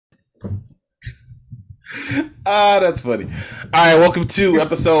That's funny. All right, welcome to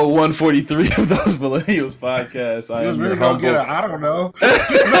episode 143 of Those Millennials podcast. I You was am your really gonna get humble. I don't know.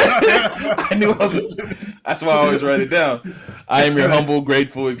 I knew I was. That's why I always write it down. I am your humble,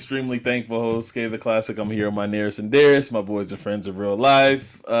 grateful, extremely thankful host, K the Classic. I'm here with my nearest and dearest, my boys and friends of real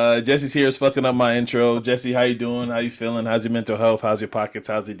life. Jesse's here is fucking up my intro. Jesse, how you doing? How you feeling? How's your mental health? How's your pockets?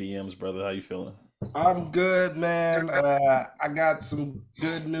 How's your DMs, brother? How you feeling? I'm good, man. I got some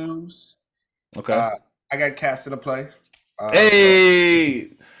good news. Okay. I got cast in a play.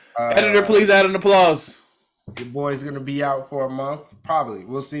 Hey, editor, please add an applause. Your boy's gonna be out for a month, probably.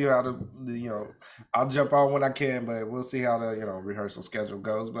 We'll see how I'll jump on when I can, but we'll see how the rehearsal schedule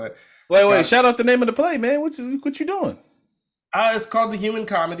goes. But wait, shout out the name of the play, man. What you doing? It's called The Human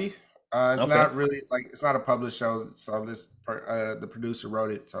Comedy. It's Okay. not really it's not a published show. So the producer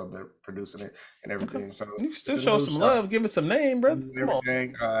wrote it, so they're producing it and everything. Okay. So you still show some love, give it some name, brother. Come on.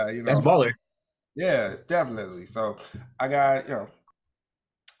 That's baller. Yeah, definitely. So I got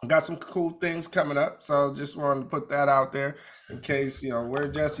some cool things coming up. So just wanted to put that out there in case, where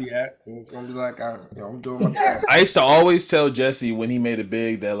Jesse at? And it's gonna be like I'm doing my thing. I used to always tell Jesse when he made it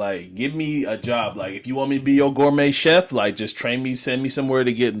big that like, give me a job. Like if you want me to be your gourmet chef, like just train me, send me somewhere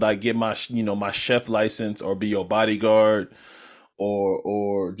to get my my chef license or be your bodyguard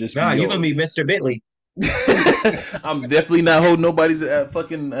or just Nah, you're gonna be Mr. Bentley. I'm definitely not holding nobody's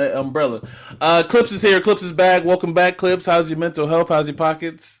fucking umbrella. Clips is here. Clips is back. Welcome back, Clips. How's your mental health? How's your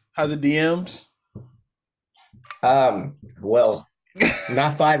pockets? How's your DMs? Well,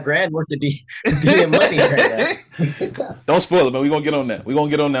 not $5,000 worth of DM money right now. Don't spoil it, man. We're gonna get on that. We're gonna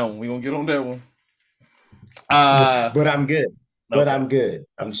get on that one. But I'm good. But Okay. I'm good.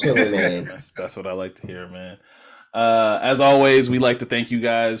 I'm chilling, man. That's what I like to hear, man. As always, we like to thank you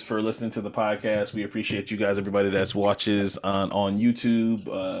guys for listening to the podcast. We appreciate you guys, everybody that's watches on YouTube,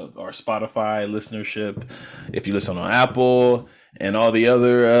 or Spotify listenership. If you listen on Apple and all the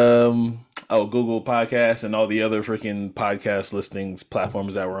other Google Podcasts and all the other freaking podcast listings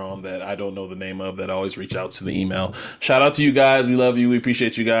platforms that we're on that I don't know the name of, that always reach out to the email. Shout out to you guys. We love you. We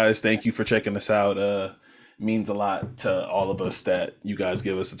appreciate you guys. Thank you for checking us out. Means a lot to all of us that you guys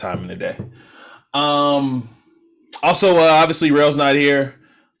give us the time in the day. Also, obviously, Rail's not here.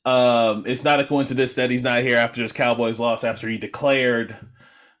 It's not a coincidence that he's not here after his Cowboys loss, after he declared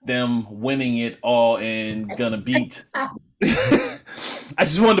them winning it all and gonna beat. I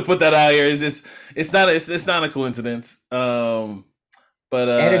just wanted to put that out here. It's not a coincidence. But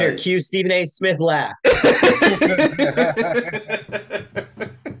Editor Q Stephen A. Smith laugh.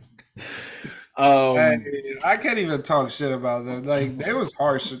 I can't even talk shit about them. Like they was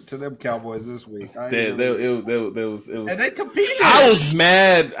harsh to them Cowboys this week. It was. And they competed. I was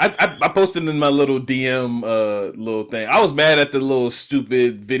mad. I posted in my little DM little thing. I was mad at the little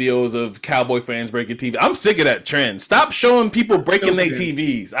stupid videos of Cowboy fans breaking TV. I'm sick of that trend. Stop showing people breaking their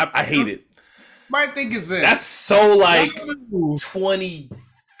TVs. I hate it. My thing is this. That's so like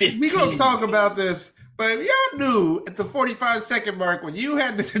 2015. We gonna talk about this. But y'all knew at the 45-second mark when you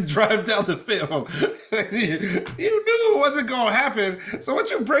had to drive down the field, you knew it wasn't gonna happen. So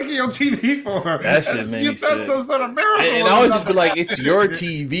what you breaking your TV for? That shit made me sick. Some sort of miracle. And I would just be like, "It's your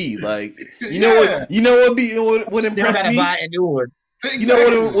TV." Like, you know what? You know what would impress me? Buy a new one. You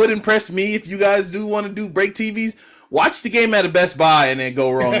know what would impress me if you guys do want to do break TVs? Watch the game at a Best Buy and then go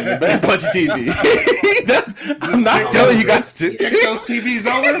wrong and then punch a TV. I'm not telling you guys to. Kick those TVs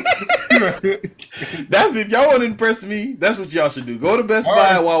over. That's if y'all want to impress me. That's what y'all should do. Go to Best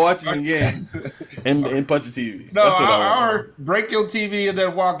Buy while watching the game and punch a TV. No, that's what I break your TV and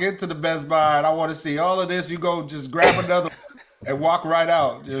then walk into the Best Buy and I want to see all of this. You go just grab another and walk right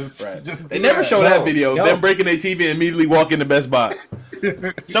out. Just they never show that video. Them breaking their TV and immediately walk into Best Buy.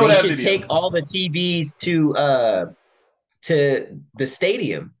 Show that video. Take all the TVs to the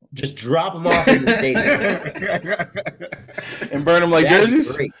stadium. Just drop them off in the stadium and burn them like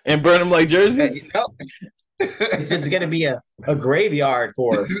jerseys. It's going to be a graveyard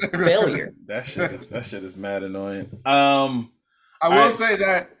for failure. That shit is mad annoying. I will say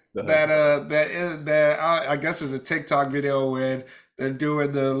that I guess is a TikTok video when they're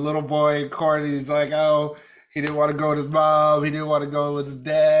doing the little boy in court. He's like, oh, he didn't want to go with his mom. He didn't want to go with his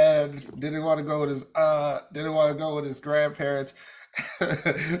dad. Didn't want to go with his didn't want to go with his grandparents.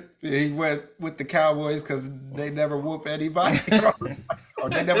 He went with the Cowboys because they never whoop anybody or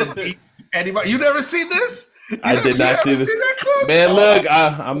they never beat anybody. You never seen this? I did not see this. Man, look,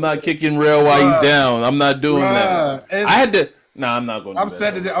 I'm not kicking Rail while he's down. I'm not doing that. I had to. Nah, I'm not going to. I'm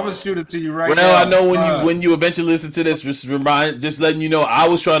gonna shoot it to you right now. I know when you eventually listen to this, just letting you know, I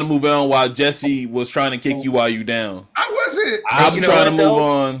was trying to move on while Jesse was trying to kick you while you down. I wasn't. I'm trying to move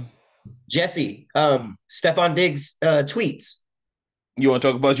on. Jesse, Stephon Diggs tweets. You want to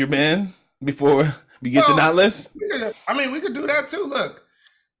talk about your man before we get to Well, that list? I mean, we could do that too. Look,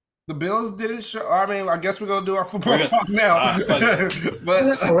 the Bills didn't show. I mean, I guess we're gonna do our football We're gonna talk now. fuck it.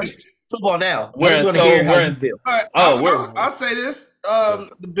 but All right. Football now. I We're just in, want to so hear how we're you in. feel. but Oh, we're I'll say this: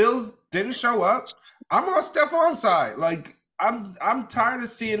 the Bills didn't show up. I'm on Stephon's side. Like I'm tired of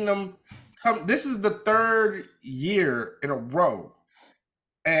seeing them come. This is the third year in a row,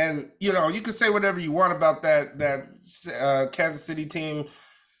 and you know you can say whatever you want about that Kansas City team.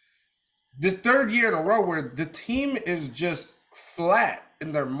 This third year in a row where the team is just flat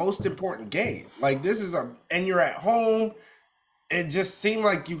in their most important game. Like this is and you're at home. It just seemed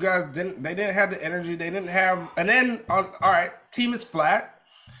like you guys didn't have the energy. They didn't have, and then all right, team is flat,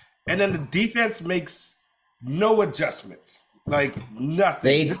 and then the defense makes no adjustments, like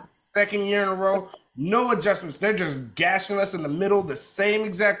nothing. This second year in a row, no adjustments. They're just gashing us in the middle the same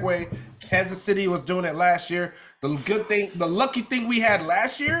exact way Kansas City was doing it last year. The lucky thing we had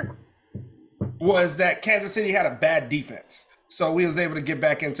last year was that Kansas City had a bad defense, so we was able to get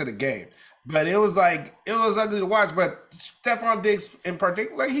back into the game. But it was ugly to watch. But Stephon Diggs in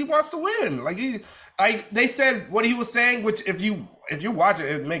particular, like he wants to win. They said what he was saying, which if you watch it,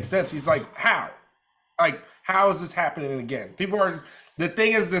 it makes sense. He's like, how? Like, how is this happening again? The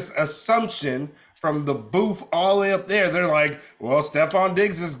thing is this assumption from the booth all the way up there. They're like, well, Stephon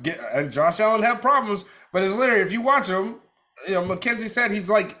Diggs and Josh Allen have problems. But it's literally, if you watch him, you know, McKenzie said he's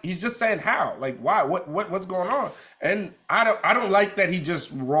just saying how, like why, what's going on, and I don't like that he just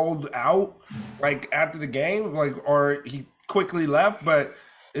rolled out like after the game, like or he quickly left, but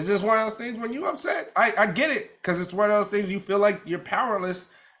it's just one of those things when you upset. I get it because it's one of those things you feel like you're powerless,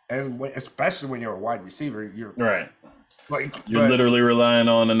 and especially when you're a wide receiver, you're right. Like you're literally relying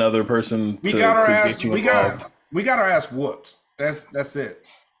on another person to get you involved. We got our ass whooped. That's it.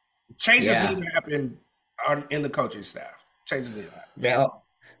 Changes need to happen in the coaching staff. Now,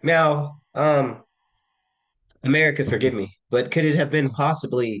 America, forgive me, but could it have been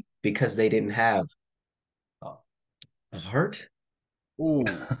possibly because they didn't have a heart? Ooh,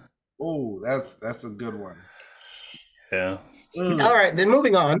 that's a good one. Yeah. All right, then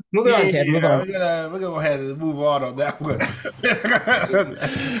moving on, Kev, move on. We're gonna go ahead and move on that one.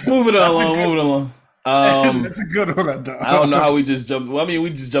 Moving along. That's a good one. Though. I don't know how we just jumped. Well, I mean,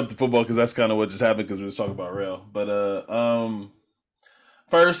 we just jumped to football because that's kind of what just happened because we was talking about rail. But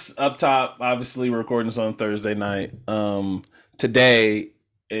first up top, obviously we're recording this on Thursday night. Today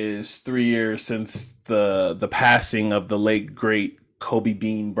is 3 years since the passing of the late great Kobe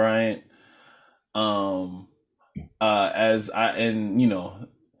Bean Bryant.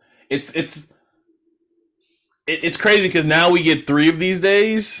 It's crazy because now we get 3 of these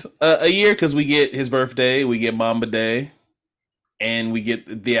days a year because we get his birthday, we get Mamba Day, and we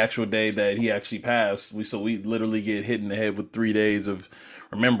get the actual day that he actually passed. We literally get hit in the head with 3 days of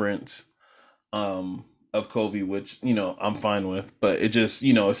remembrance of Kobe, which I'm fine with, but it just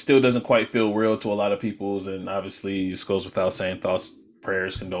it still doesn't quite feel real to a lot of people's, and obviously it just goes without saying, thoughts,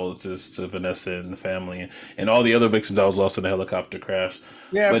 prayers, condolences to Vanessa and the family and all the other victims that was lost in the helicopter crash.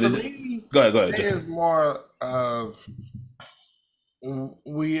 Yeah, but for me, go ahead. It is more of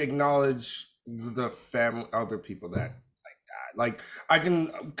we acknowledge the family, other people that died. Like I can,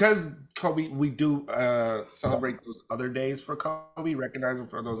 because Kobe, we do celebrate those other days for Kobe, recognize him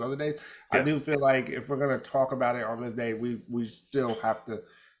for those other days. Yeah. I do feel like if we're gonna talk about it on this day, we still have to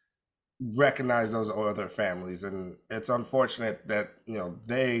recognize those other families, and it's unfortunate that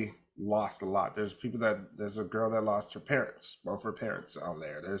they lost a lot. There's a girl that lost her parents, both her parents on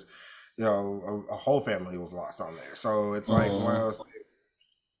there. There's a whole family was lost on there. So it's like one of those things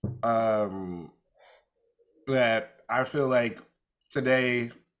that I feel like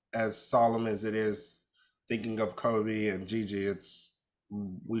today, as solemn as it is, thinking of Kobe and Gigi,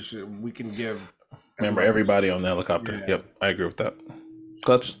 we can give. Remember everybody on the helicopter. Yeah. Yep, I agree with that.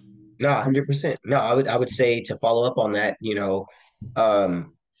 Clutch. No, 100%. No, I would say, to follow up on that,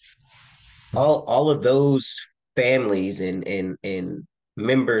 all of those families and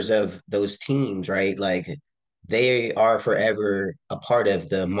members of those teams, right? Like they are forever a part of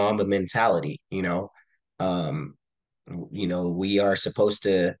the Mamba mentality. We are supposed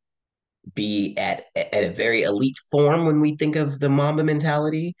to be at a very elite form when we think of the Mamba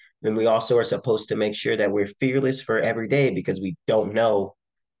mentality. And we also are supposed to make sure that we're fearless for every day because we don't know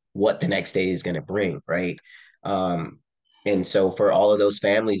what the next day is going to bring, right? And so for all of those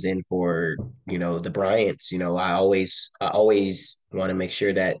families and for the Bryants, I always want to make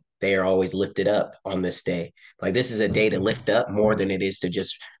sure that they are always lifted up on this day. Like this is a day to lift up more than it is to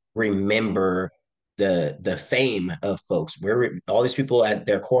just remember the fame of folks. We're all these people at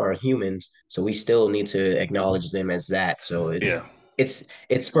their core are humans, so we still need to acknowledge them as that. So Yeah.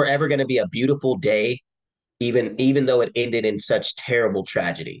 it's forever going to be a beautiful day, even though it ended in such terrible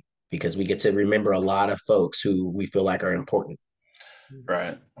tragedy, because we get to remember a lot of folks who we feel like are important.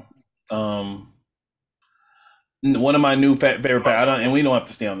 Right. One of my new favorite and we don't have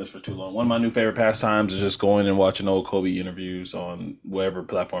to stay on this for too long. One of my new favorite pastimes is just going and watching old Kobe interviews on whatever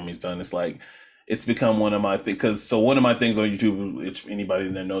platform he's done. It's like it's become one of my things. Because one of my things on YouTube, if anybody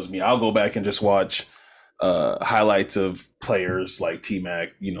that knows me, I'll go back and just watch highlights of players like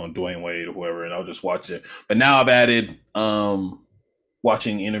T-Mac, Dwayne Wade or whoever, and I'll just watch it. But now I've added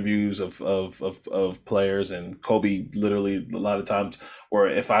watching interviews of players, and Kobe literally a lot of times, or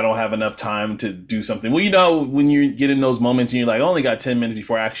if I don't have enough time to do something, well, when you get in those moments and you're like, I only got 10 minutes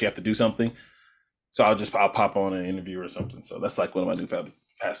before I actually have to do something, so I'll pop on an interview or something. So that's like one of my new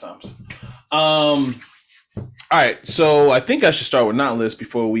pastimes. All right, so I think I should start with not list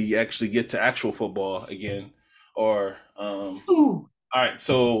before we actually get to actual football again, or all right,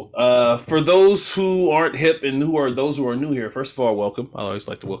 so for those who aren't hip and those who are new here, first of all, welcome. I always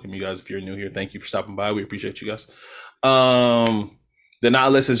like to welcome you guys if you're new here. Thank you for stopping by. We appreciate you guys. The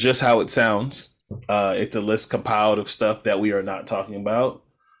not list is just how it sounds. It's a list compiled of stuff that we are not talking about,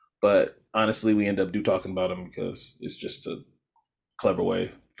 but honestly, we end up talking about them because it's just a clever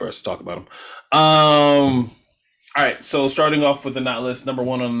way for us to talk about them. All right, so starting off with the not list, number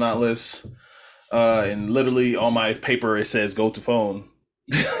one on the not list. And literally on my paper it says go to phone.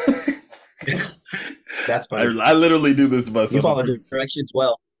 That's fine. I literally do this to myself. You follow the directions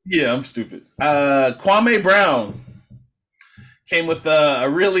well. Yeah, I'm stupid. Kwame Brown came with a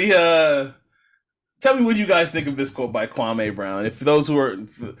really tell me what you guys think of this quote by Kwame Brown. If those who are,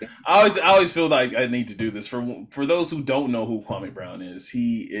 I always feel like I need to do this for those who don't know who Kwame Brown is.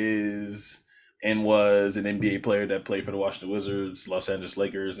 He is and was an NBA player that played for the Washington Wizards, Los Angeles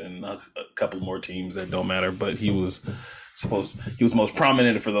Lakers, and a couple more teams that don't matter. But he was most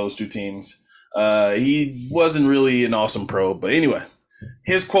prominent for those two teams. He wasn't really an awesome pro, but anyway,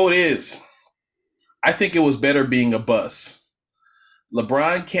 his quote is, "I think it was better being a bus.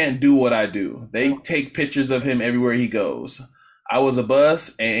 LeBron can't do what I do. They take pictures of him everywhere he goes. I was a bus,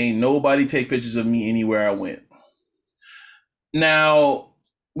 and ain't nobody take pictures of me anywhere I went." Now,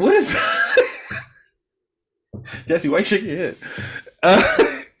 what is Jesse, why you shake your head?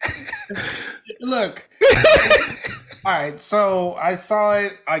 Look. All right, so I saw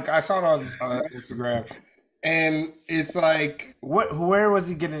it on Instagram, and it's like, where was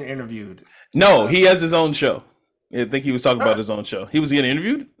he getting interviewed? No, he has his own show. I think he was talking about his own show. He was getting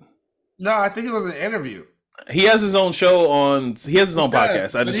interviewed? No, I think it was an interview. He has his own show he has his own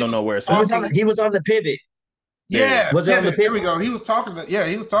podcast. I just don't know where it's at. He was on the Pivot. Yeah, was it on the Pivot? Here we go. He was talking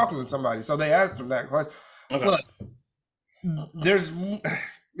to somebody. So they asked him that question. Okay. Look, there's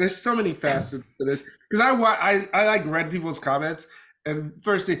so many facets to this, because I like read people's comments, and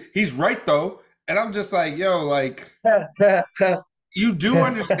first he's right though, and I'm just like, yo, like you do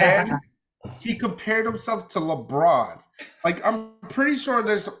understand he compared himself to LeBron. Like, I'm pretty sure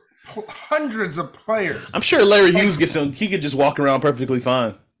there's hundreds of players. I'm sure Larry Hughes he could just walk around perfectly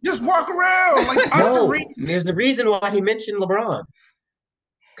fine. Just walk around like there's the reason why he mentioned LeBron,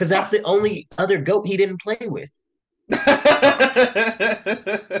 because that's the only other GOAT he didn't play with.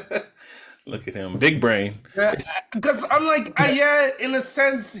 Look at him, big brain. Because I'm like, yeah, in a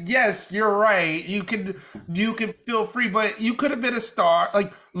sense, yes, you're right. You could feel free, but you could have been a star.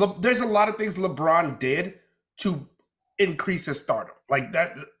 Like, there's a lot of things LeBron did to increase his stardom. Like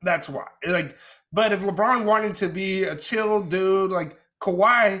that's why. Like, but if LeBron wanted to be a chill dude, like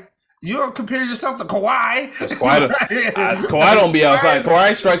Kawhi, you don't compare yourself to Kawhi. Kawhi don't be outside.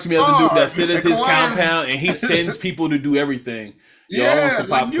 Kawhi strikes me as a dude that sits at his compound and he sends people to do everything. Yo, I want some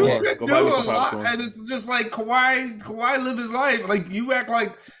popcorn. You can do a lot, and it's just like Kawhi live his life. Like, you act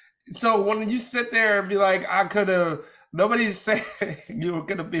like, so when you sit there and be like, I could have, nobody's saying you were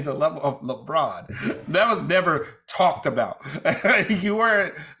gonna be the level of LeBron. That was never talked about. You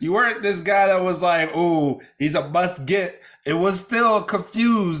weren't this guy that was like, oh, he's a must get. It was still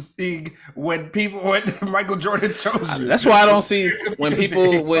confusing when Michael Jordan chose you. That's why I don't see when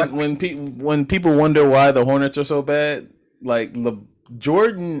people wonder why the Hornets are so bad. Like,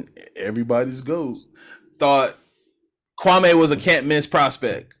 Jordan, everybody's GOAT, thought Kwame was a can't miss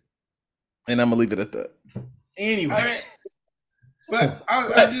prospect, and I'm gonna leave it at that. Anyway,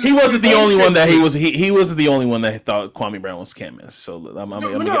 he wasn't the only one that he wasn't the only one that thought Kwame Brown was can't miss. So I'm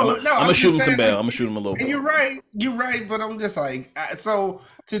gonna shoot him some bail. I'm gonna shoot him a little bit. You're right, but I'm just like, so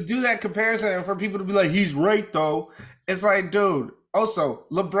to do that comparison and for people to be like, he's right though, it's like, dude, Also,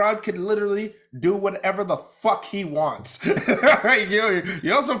 LeBron can literally do whatever the fuck he wants.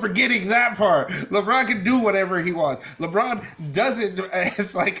 You're also forgetting that part. LeBron can do whatever he wants. LeBron doesn't.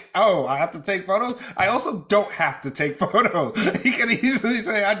 It's like, oh, I have to take photos. I also don't have to take photos. He can easily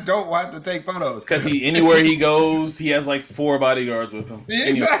say, I don't want to take photos because anywhere he goes, he has like 4 bodyguards with him.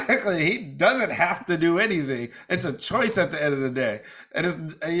 Exactly. He doesn't have to do anything. It's a choice at the end of the day. And it's,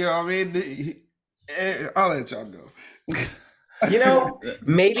 you know what I mean? I'll let y'all go. You know,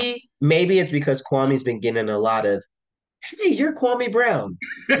 maybe it's because Kwame's been getting a lot of, hey, you're Kwame Brown.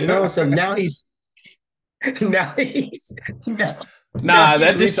 You know, so now he's now. Nah,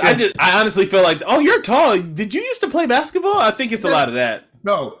 I honestly feel like, oh, you're tall. Did you used to play basketball? I think it's a lot of that.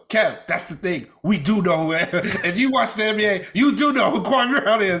 No, Kev, that's the thing. We do know if you watch the NBA, you do know who Kwame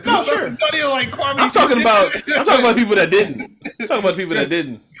Brown is. No, sure. Like Kwame. I'm talking about people that didn't. I'm talking about people that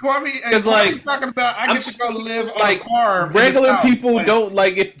didn't. Kwame, because like talking about, I get to go live on a farm. Regular people don't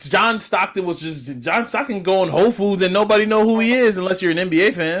like. If John Stockton was just John Stockton going Whole Foods and nobody know who he is unless you're an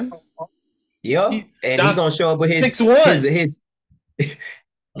NBA fan. Yep, and he's gonna show up with his 6'1".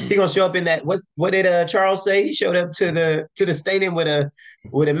 He gonna show up in that. What did Charles say? He showed up to the stadium with a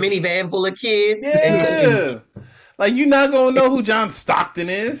minivan full of kids. Yeah, like you're not gonna know who John Stockton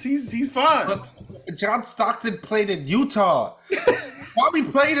is. He's fine. But John Stockton played in Utah.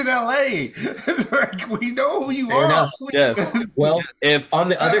 Kwame played in LA. Like, we know who you Fair are. Enough. Yes. Well, if on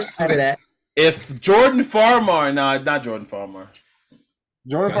the other side of that, if Jordan Farmar, not Jordan Farmar.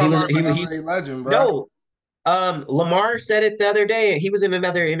 Jordan Farmar was a legend, bro. No. Lamar said it the other day. He was in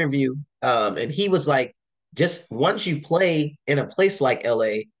another interview, and he was like, just once you play in a place like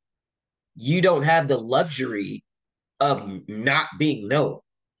LA, you don't have the luxury of not being known.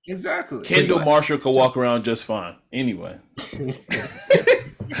 Exactly. Kendall Marshall could walk around just fine. Anyway, I'm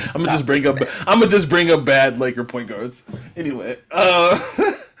gonna just bring up bad Laker point guards. Anyway,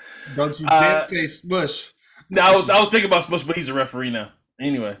 don't you dare say Smush. No, I was thinking about Smush, but he's a referee now.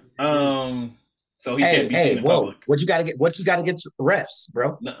 Anyway, so he can't be seen in public. What you gotta get refs,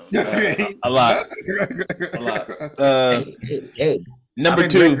 bro? No, a lot. Number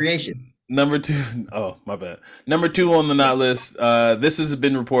two. Recreation. Number 2. Oh, my bad. Number 2 on the not list. This has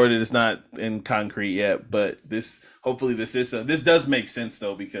been reported. It's not in concrete yet, but this does make sense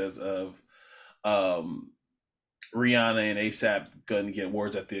though because of Rihanna and ASAP going to get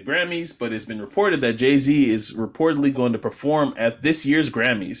awards at the Grammys. But it's been reported that Jay-Z is reportedly going to perform at this year's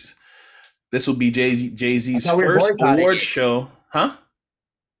Grammys. This will be Jay-Z's first award show, huh?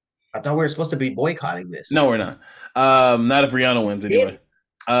 I thought we were supposed to be boycotting this. No, we're not. Not if Rihanna wins anyway.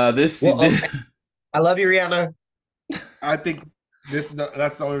 I love you, Rihanna. I think that's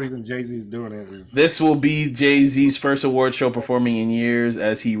the only reason Jay-Z's doing it. This will be Jay-Z's first award show performing in years,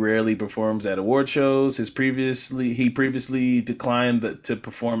 as he rarely performs at award shows. He previously declined to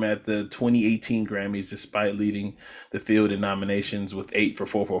perform at the 2018 Grammys, despite leading the field in nominations with 8 for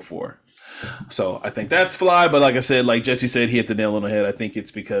 444. So I think that's fly, but like I said, like Jesse said, he hit the nail on the head. I think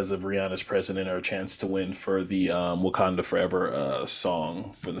it's because of Rihanna's presence and her chance to win for the Wakanda Forever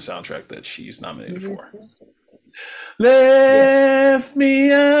song for the soundtrack that she's nominated for. Lift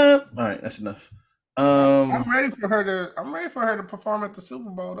me up. All right, that's enough. I'm ready for her to perform at the Super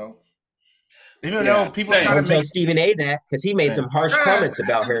Bowl though. Even though people try to tell Stephen A. that because he made some harsh comments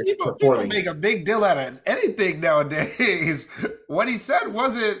about her performing. People make a big deal out of anything nowadays. What he said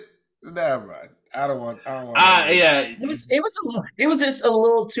wasn't. Never mind. I don't want. Yeah. It was just a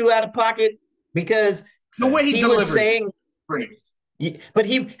little too out of pocket because the way he delivered. Was saying. But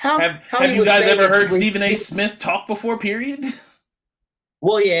have you guys ever heard Stephen A. Smith talk before? Period.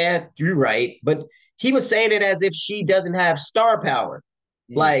 Well, yeah, you're right, but he was saying it as if she doesn't have star power,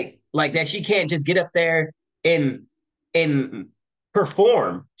 like that she can't just get up there and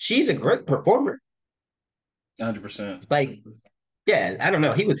perform. She's a great performer. 100%. Like. Yeah, I don't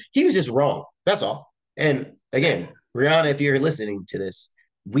know. He was just wrong. That's all. And again, Rihanna, if you're listening to this,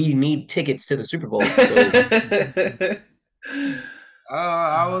 we need tickets to the Super Bowl. So.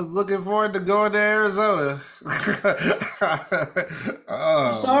 I was looking forward to going to Arizona.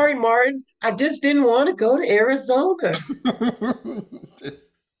 Sorry, Martin. I just didn't want to go to Arizona.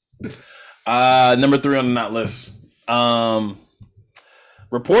 Number 3 on the not list.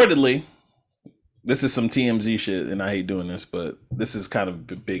 Reportedly. This is some TMZ shit, and I hate doing this, but this is kind of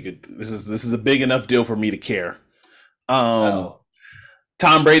big. This is a big enough deal for me to care. Tom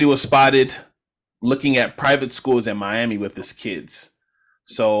Brady was spotted looking at private schools in Miami with his kids.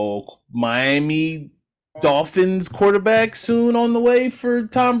 So Miami Dolphins quarterback soon on the way for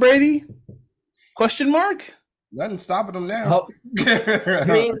Tom Brady? Question mark? Nothing stopping him now. I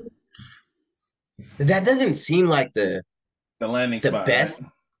mean, that doesn't seem like the The landing the spot, best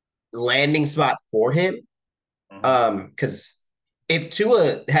right? landing spot for him. Because if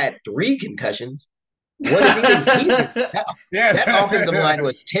Tua had 3 concussions, what does he think he's going to have? Yeah, That offensive line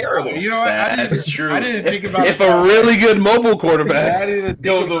was terrible. you know what? That's true. I didn't think about If it. a really good mobile I quarterback didn't think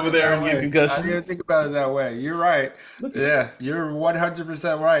goes about over it there that and get way. I concussions, didn't think about it that way. You're right. Yeah, you're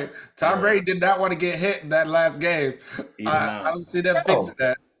 100% right. Tom Yeah. Brady did not want to get hit in that last game. He did I not. don't see them No. fixing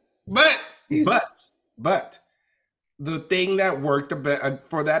that. But He's- but the thing that worked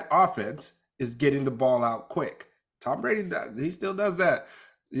for that offense is getting the ball out quick. Tom Brady he still does that.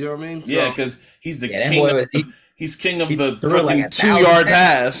 You know what I mean? Yeah, because he's the Yeah, that king. boy was- He's king of he the threw like fucking 1,000 2-yard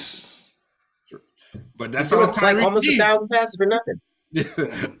pass. But He that's threw all like Tyreek almost needs. 1,000 passes for nothing.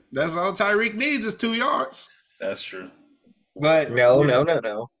 That's all Tyreek needs is 2 yards. That's true. But No.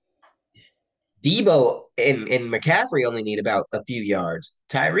 Debo and McCaffrey only need about a few yards.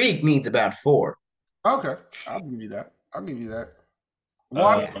 Tyreek needs about 4. okay, I'll give you that.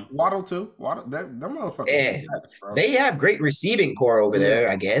 Um, Waddle too. Waddle, them motherfuckers. Eh, Nuts, bro. They have great receiving core over there,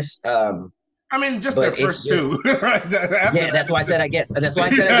 I guess. I mean, just but their it's first two. Yeah, that's why I said I guess. That's why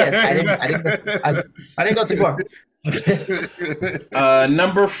I said I guess. I didn't go too far.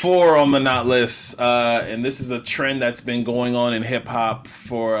 Number 4 on the not list, and this is a trend that's been going on in hip hop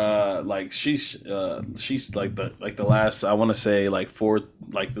for like she's like the last, I want to say like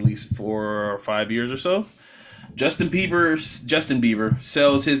at least 4 or 5 years or so. Justin Bieber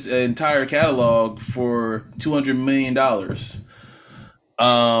sells his entire catalog for $200 million.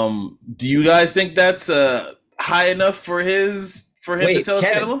 Do you guys think that's high enough for him to sell his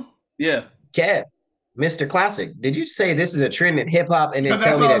catalog? Yeah. Kev, Mr. Classic, did you say this is a trend in hip hop and then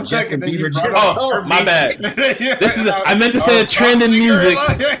tell me that Justin Bieber just Oh, my bad. I meant to say a trend in music.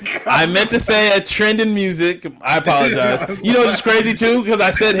 I meant to say a trend in music. I apologize. You know, it's crazy too because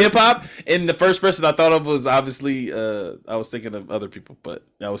I said hip hop, and the first person I thought of was obviously I was thinking of other people, but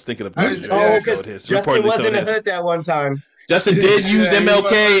I was thinking of Justin. Because Justin was in the hood that one time. Justin did use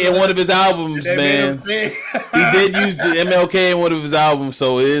MLK in one of his albums, man. He did use the MLK in one of his albums,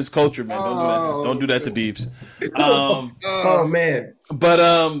 so it is culture, man. Don't do that to Beeps. Oh man.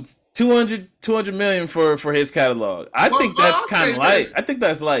 But 200 million for his catalog. I think that's kind of light. I think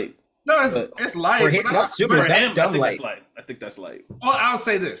that's light. No, it's light. For him, that's super. That's dumb light. I think that's light. Well, I'll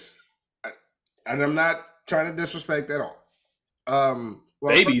say this, and I'm not trying to disrespect at all.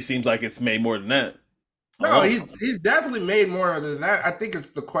 Baby seems like it's made more than that. No, he's definitely made more than that. I think it's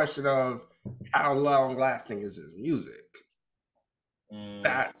the question of how long lasting is his music.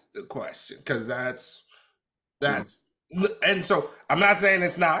 That's the question, because that's and so I'm not saying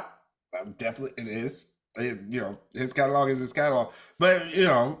it's not. Definitely, it is. His catalog is his catalog, but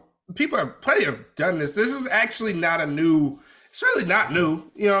people have done this. This is actually not a new. It's really not new.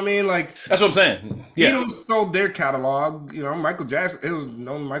 You know what I mean? Like that's what I'm saying. Yeah, Beatles sold their catalog. Michael Jackson. It was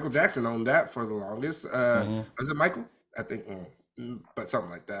known Michael Jackson owned that for the longest. Was it Michael? I think, but something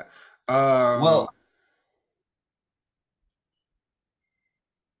like that. Well,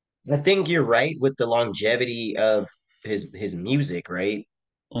 I think you're right with the longevity of his music, right?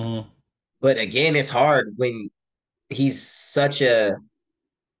 But again, it's hard when he's such a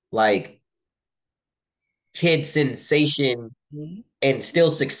kid sensation and still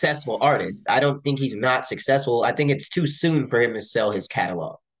successful artist. I don't think he's not successful. I think it's too soon for him to sell his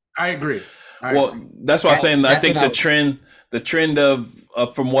catalog. I agree. That's why I'm saying I think the trend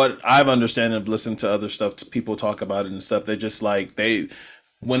of from what I've understood of listening to other stuff, people talk about it and stuff. They're just like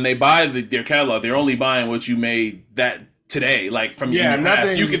when they buy their catalog, they're only buying what you made that today, like from your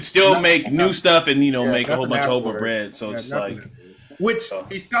past. You can still make new stuff and make a whole bunch of over bread. So it's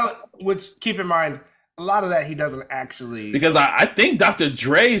which keep in mind, a lot of that he doesn't actually, because I think Dr.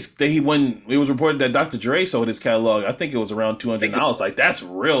 Dre's when it was reported that Dr. Dre sold his catalog, I think it was around $200. I was like, that's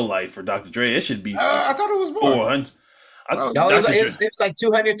real life for Dr. Dre. It should be. I thought it was more. 400. It was like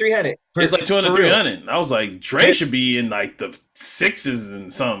 200, 300. It's like 200, 300. I was like, Dre should be in like the 6s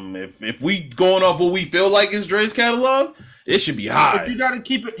and something. If we going off what we feel like is Dre's catalog, it should be high. But you got to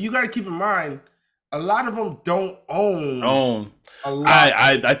keep in mind, a lot of them don't own.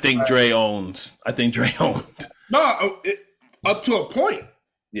 I think Dre owns. I think Dre owned. No, up to a point.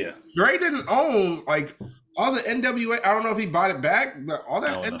 Yeah. Dre didn't own like all the NWA. I don't know if he bought it back, but all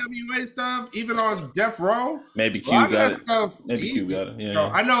that NWA stuff, even on Death Row. Maybe Q got it. Stuff, Q got it. Yeah.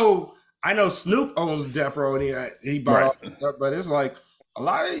 I know Snoop owns Death Row and he bought all that stuff, but it's like a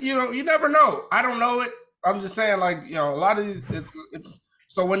lot of you never know. I don't know it. I'm just saying, like, a lot of these, it's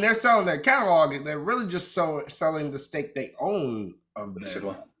so when they're selling their catalog, they're really just selling the stake they own of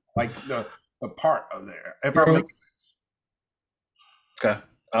them, like the part of there. If I'm making sense. Okay.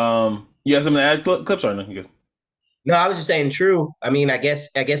 You have something to add, Clips, or no? You good? No, I was just saying true. I mean, I guess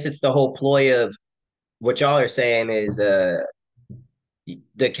it's the whole ploy of what y'all are saying is the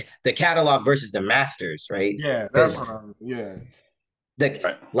catalog versus the masters, right? Yeah, that's Because what I'm. Yeah, the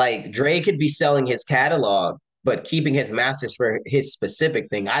Right. like Dre could be selling his catalog, but keeping his masters for his specific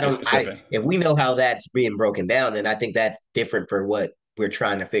thing. Very I specific. if we know how that's being broken down, then I think that's different for what we're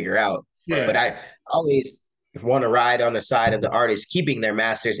trying to figure out. Right. But yeah. I always want to ride on the side of the artist keeping their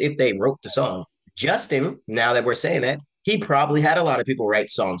masters if they wrote the song. Justin, now that we're saying that, he probably had a lot of people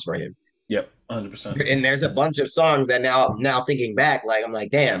write songs for him. Yep. 100%. And there's a bunch of songs that now thinking back, like I'm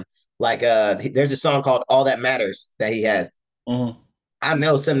like, damn, like there's a song called All That Matters that he has. Mm-hmm. I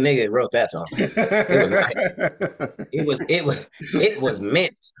know some nigga wrote that song. It was nice. It was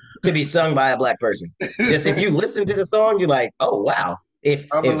meant to be sung by a black person. Just if you listen to the song, you're like, oh wow.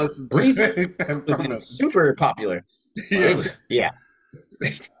 I'm gonna If listen to Breezy it. was been super popular, it was yeah.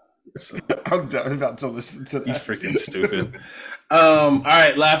 I'm about to listen to You that. freaking stupid. All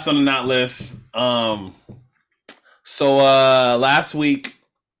right, last on the not list. So last week,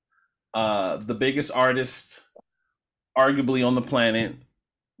 the biggest artist arguably on the planet,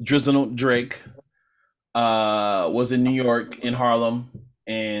 Drizzle Drake, was in New York in Harlem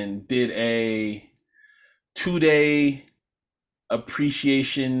and did a 2-day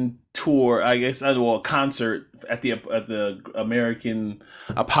appreciation tour, I guess, well, concert at the American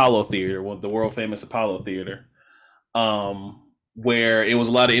Apollo Theater, the world famous Apollo Theater, where it was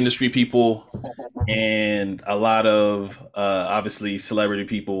a lot of industry people and a lot of obviously celebrity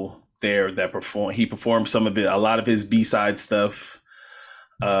people there that perform. He performed some of it, a lot of his B-side stuff,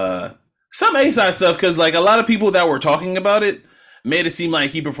 some A-side stuff, because like a lot of people that were talking about it made it seem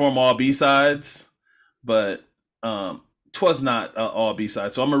like he performed all B-sides, but twas not all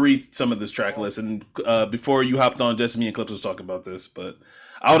B-sides. So I'm gonna read some of this track list, and before you hopped on, Jesse, me and Clips was talking about this, but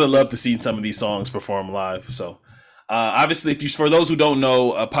I would have loved to see some of these songs perform live. So obviously, for those who don't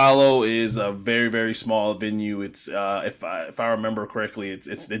know, Apollo is a very, very small venue. It's if I remember correctly,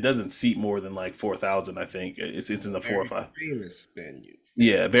 it doesn't seat more than like 4,000. I think it's in the 4 or 5. Famous venue.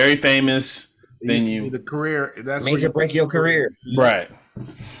 Yeah, very famous venue. The career. That's Make where it break your career. Right.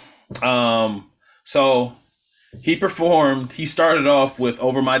 So he performed. He started off with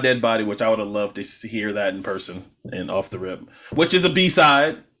 "Over My Dead Body," which I would have loved to hear that in person and off the rip, which is a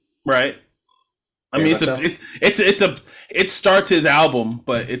B-side, right? I mean, it starts his album,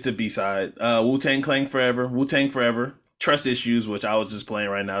 but it's a B-side. Wu-Tang Forever, Trust Issues, which I was just playing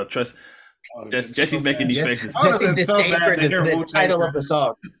right now. Jesse's making these faces. Jesse's disdain for the title of the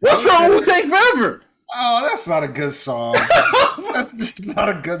song. What's wrong with Wu-Tang Forever? Oh, that's not a good song. That's just not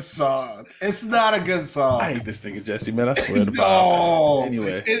a good song. It's not a good song. I hate this nigga Jesse, man. I swear to No, God.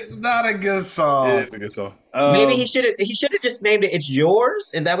 Anyway, it's not a good song. it is a good song. Maybe he should have just named it "It's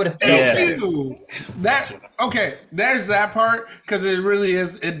Yours," and that would have felt Yeah. better. Ew. That okay? There's that part because it really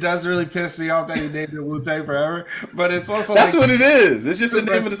is. It does really piss me off that he named it Wu-Tang Forever, but it's also That's like, what it is. It's just the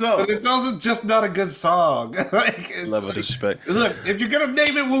name of the song. But it's also just not a good song. Like, it's Level like, of disrespect. look, if you're gonna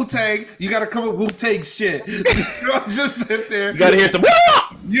name it Wu-Tang, you gotta come with Wu-Tang shit. You don't just sit there. You gotta hear some.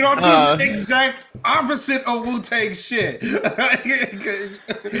 You don't do the exact opposite of Wu-Tang shit. You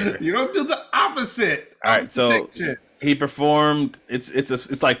don't do the opposite. All right, so Wu-Tang shit. he performed.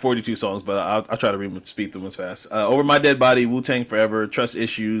 It's like 42 songs, but I'll try to speed through them as fast. Over My Dead Body, Wu-Tang Forever, Trust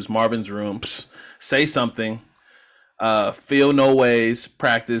Issues, Marvin's Room, Say Something, Feel No Ways,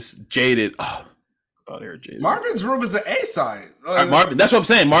 Practice, Jaded. Oh, I thought I heard Jaded. Marvin's Room is an A-side. Marvin, that's what I'm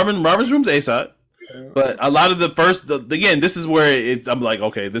saying. Marvin's Room's A-side. But a lot of again, this is where I'm like,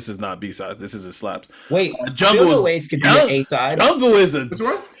 okay, this is not B-side. This is a slaps. Wait, Jungle Feel is No Ways could be an A-side. Jungle is a Which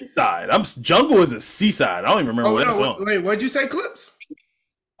one? C-side. Jungle is a C-side. I don't even remember what song. Wait, what'd you say, Clips?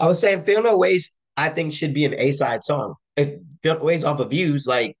 I was saying Feel No Ways, I think should be an A-side song. If Feel No Ways off of Views,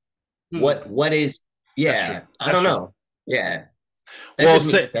 like what is That's I don't know. Yeah. Well,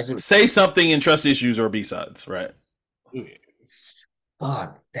 say Something and Trust Issues are B-sides, right?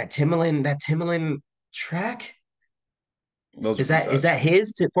 Oh, that Timbaland track? Those Is that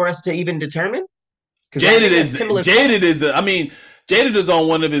his for us to even determine? Jaded is Jaded is on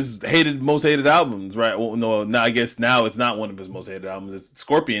one of his most hated albums, right? Well, no, now I guess now it's not one of his most hated albums. It's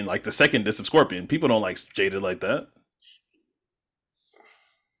Scorpion, like the second disc of Scorpion. People don't like Jaded like that.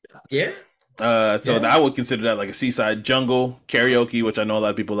 Yeah. I would consider that like a C-side. Jungle, Karaoke, which I know a lot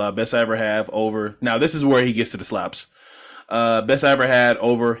of people love. Best I Ever Have, Over. Now this is where he gets to the slaps. Best I Ever Had,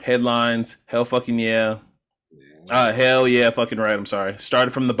 Over, Headlines, Hell Fucking Yeah. Hell Yeah, Fucking Right, I'm sorry.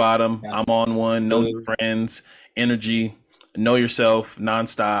 Started From the Bottom, I'm On One, Know Your Friends, Energy, Know Yourself,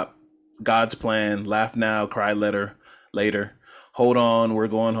 Nonstop, God's Plan, Laugh Now, Cry Later, Hold On, We're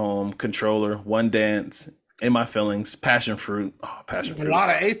Going Home, Controller, One Dance, In My Feelings, Passion Fruit. Oh, Passion Fruit. A lot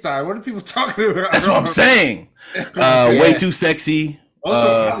of A-side. What are people talking about? That's what I'm saying. Way Too Sexy.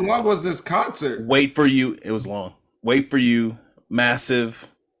 Also, how long was this concert? Wait For You. It was long. Wait For You.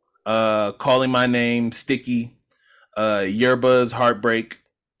 Massive. Calling My Name. Sticky. Yerbuzz, Heartbreak.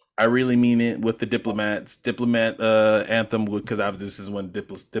 I Really Mean It with the Diplomats. Diplomat anthem, because this is when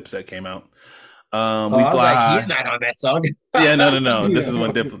Dipset came out. We I was Fly High. He's not on that song. Yeah, no. This is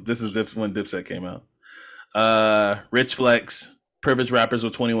when when Dipset came out. Rich Flex, Privileged Rappers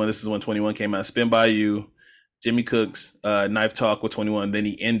with 21. This is when 21 came out. Spin By You, Jimmy Cooks, Knife Talk with 21. Then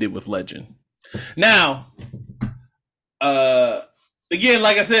he ended with Legend. Now, again,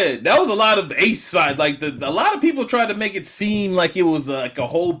 like I said, that was a lot of A side. Like a lot of people tried to make it seem like it was like a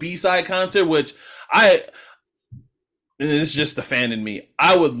whole B side concert, which and it's just the fan in me.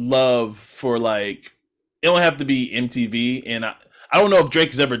 I would love for like it don't have to be MTV, and I don't know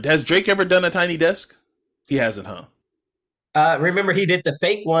if has Drake ever done a Tiny Desk? He hasn't, huh? Remember he did the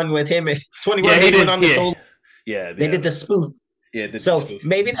fake one with him at 21. Yeah, he did. On the soul. Yeah, they did the spoof. Yeah,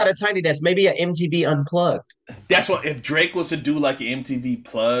 maybe not a Tiny Desk, maybe a MTV Unplugged. That's what if Drake was to do like an MTV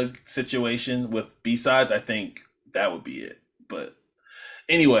plug situation with B-sides, I think that would be it. But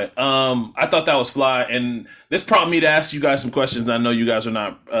anyway, I thought that was fly, and this prompted me to ask you guys some questions. I know you guys are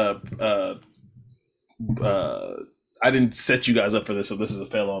not I didn't set you guys up for this, so this is a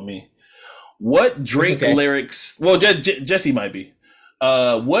fail on me. What Drake lyrics? Well, Jesse might be.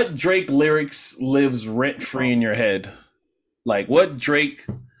 What Drake lyrics lives rent free in your head? Like what Drake?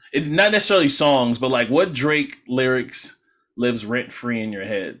 Not necessarily songs, but like what Drake lyrics lives rent free in your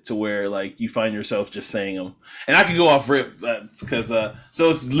head to where like you find yourself just saying them. And I can go off rip because so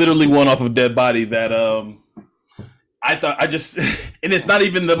it's literally one off of Dead Body that I thought and it's not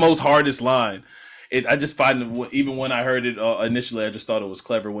even the most hardest line. I just find even when I heard it initially, I just thought it was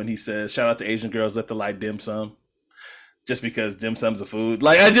clever when he says, "Shout out to Asian girls, let the light dim sum," just because dim sum's a food.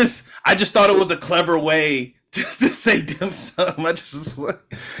 Like I just thought it was a clever way to say dim sum. I just like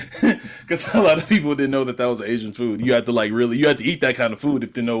because a lot of people didn't know that was an Asian food. You had to eat that kind of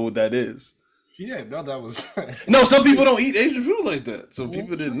food to know what that is. You didn't know that was no. Some people don't eat Asian food like that, so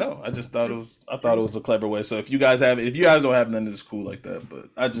people didn't know. I thought it was a clever way. So if you guys don't have none, it's cool like that. But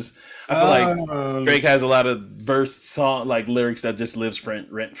I feel like Drake has a lot of verse song like lyrics that just lives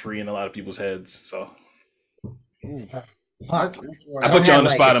rent free in a lot of people's heads. So I put you on the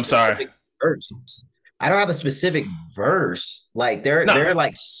spot. I'm sorry. Verse. I don't have a specific verse. Like there are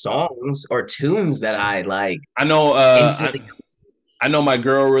like songs or tunes that I like. I know. I know my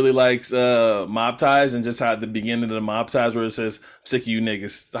girl really likes Mob Ties, and just how at the beginning of the Mob Ties where it says, "I'm sick of you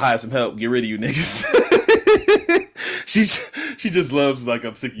niggas. Hire some help. Get rid of you niggas." she just loves like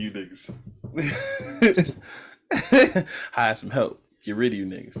I'm sick of you niggas. Hire some help. Get rid of you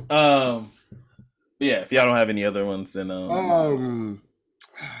niggas. Yeah. If y'all don't have any other ones, then now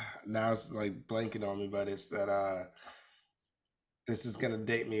it's like blanking on me, but it's that this is gonna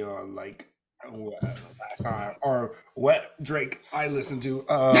date me on like last time or what Drake I listened to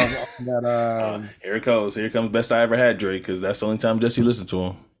here it goes. Here comes Best I Ever Had Drake, because that's the only time Jesse listened to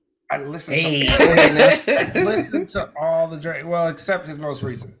him. I listened to all the Drake, well, except his most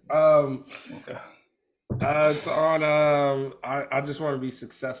recent. Okay. It's on I Just Want to Be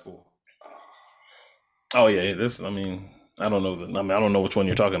Successful. Oh yeah, this. I don't know. I don't know which one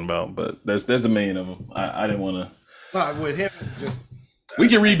you're talking about, but there's a million of them. I didn't want to. Not with him. Just we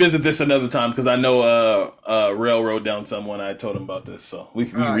can revisit this another time because I know Rail wrote down someone. I told him about this, so we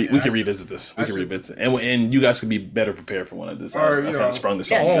can revisit this. We can revisit, and you guys can be better prepared for one of this. I kind of sprung this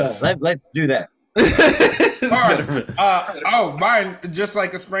on you guys. Let's do that. Mine just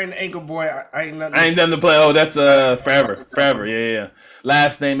like a sprained ankle, boy. I ain't done the play. Oh, that's forever. Yeah.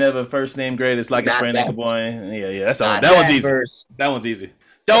 Last name ever, first name greatest, like a sprained ankle, boy. Yeah. That's all. That one's easy. That one's easy.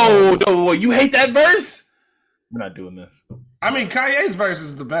 No, you hate that verse? We're not doing this. Kanye's verse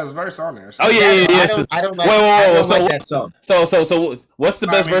is the best verse on there. So. Oh yeah. I don't like that song. So what's the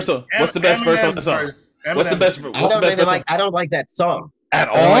best verse? What's the best verse on the song? What's the best? I don't like that song at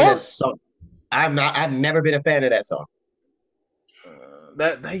all. I don't like that song. I've never been a fan of that song.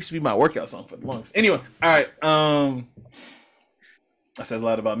 That used to be my workout song for the longest. Anyway, all right. That says a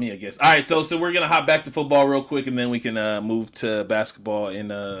lot about me, I guess. All right, so we're gonna hop back to football real quick, and then we can move to basketball and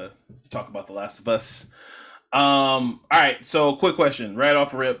talk about The Last of Us. All right, so quick question right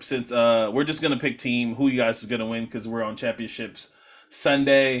off the rip, since we're just gonna pick team who you guys is gonna win because we're on championships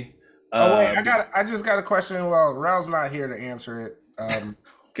Sunday. I just got a question. Well, Raul's not here to answer it.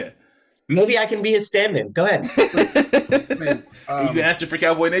 Okay. Maybe I can be his stand-in. Go ahead. Please. You can answer for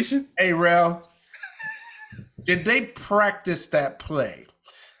Cowboy Nation? Hey, Raul. Did they practice that play?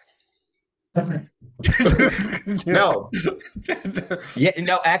 No. Yeah,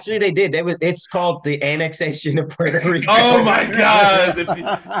 no, actually they did. It's called the annexation of Puerto Rico. Oh my God! If you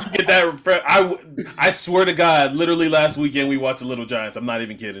get that, I swear to God, literally last weekend we watched the Little Giants. I'm not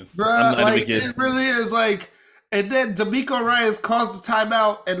even kidding. I'm Bruh, not even like kidding. it really is like, and then D'Amico Ryans calls the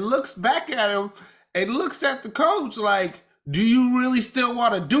timeout and looks back at him and looks at the coach like, "Do you really still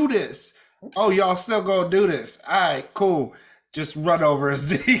want to do this? Oh, y'all still gonna do this? All right, cool. Just run over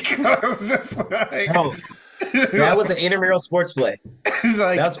Zeke." I was just like, No, that was an intramural sports play.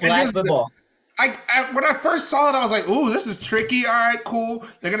 like, That was flag football. When I first saw it, I was like, "Ooh, this is tricky. All right, cool.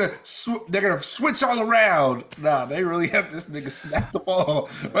 They're gonna switch all around." Nah, they really have this nigga snap the ball.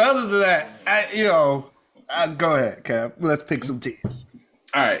 But other than that, go ahead, Kev. Let's pick some teams.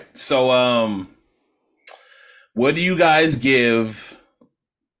 All right, so what do you guys give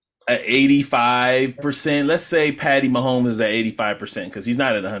at 85%? Let's say Patty Mahomes is at 85% because he's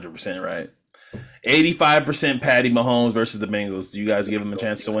not at 100%, right? 85% Patty Mahomes versus the Bengals. Do you guys give him a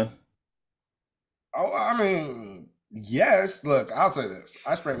chance to win? Oh, I mean, yes. Look, I'll say this.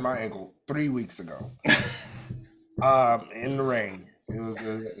 I sprained my ankle 3 weeks ago in the rain. It was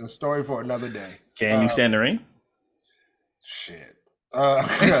a story for another day. Can you stand the rain? Shit.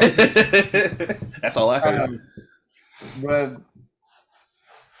 That's all I heard. But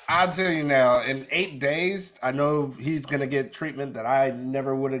I'll tell you now, in 8 days, I know he's going to get treatment that I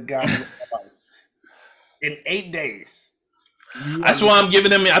never would have gotten in 8 days. That's why I'm giving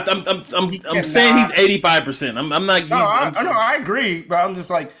him. I'm saying he's 85%. I'm not. No, I agree, but I'm just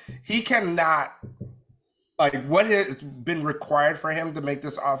like he cannot. Like what has been required for him to make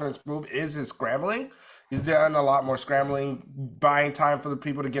this offense move is his scrambling. He's done a lot more scrambling, buying time for the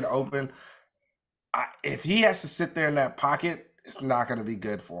people to get open. If he has to sit there in that pocket, it's not going to be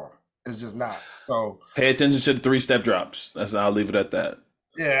good for him. It's just not. So pay attention to the 3-step drops. I'll leave it at that.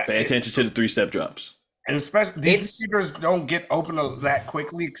 Yeah. Pay attention to the 3-step drops. And especially these receivers don't get open that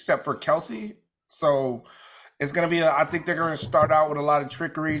quickly, except for Kelsey. So it's going to be. I think they're going to start out with a lot of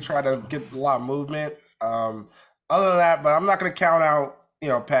trickery, try to get a lot of movement. Other than that, but I'm not going to count out,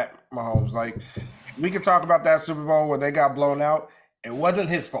 Pat Mahomes. Like we can talk about that Super Bowl where they got blown out. It wasn't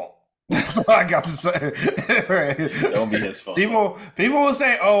his fault. That's all I got to say. Don't be his fault. People will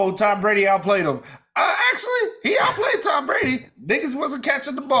say, "Oh, Tom Brady outplayed him." Actually, he outplayed Tom Brady. Niggas wasn't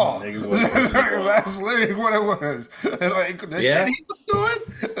catching the ball. That's literally what it was. Like the shit he was doing,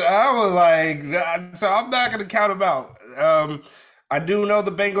 I was like, so I'm not going to count him out. I do know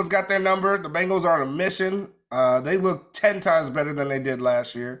the Bengals got their number. The Bengals are on a mission. They look 10 times better than they did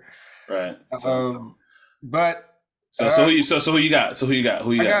last year. Right. But so who you got? Who you got?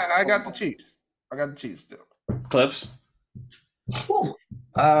 I got the Chiefs. I got the Chiefs still. Clips.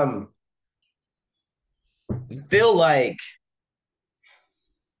 Feel like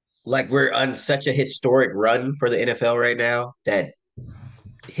we're on such a historic run for the NFL right now that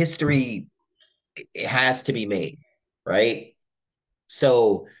history it has to be made, right?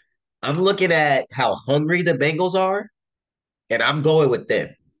 So I'm looking at how hungry the Bengals are, and I'm going with them.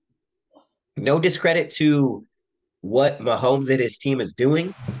 No discredit to what Mahomes and his team is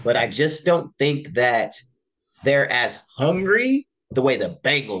doing, but I just don't think that they're as hungry the way the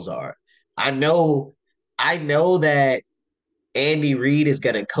Bengals are. I know that Andy Reid is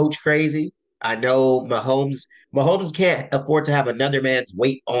going to coach crazy. I know Mahomes can't afford to have another man's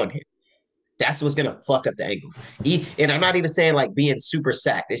weight on him. That's what's going to fuck up the ankle. And I'm not even saying like being super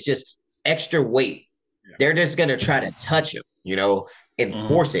sacked. It's just extra weight. Yeah. They're just going to try to touch him, and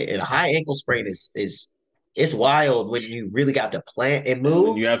force it. And a high ankle sprain is it's wild when you really got to plant and move.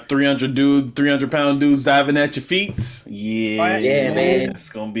 When you have 300-pound dudes diving at your feet. Yeah, man. It's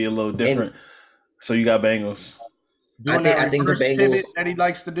going to be a little different. So you got Bengals. I think the Bengals that he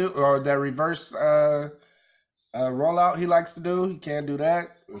likes to do, or that reverse rollout he likes to do. He can't do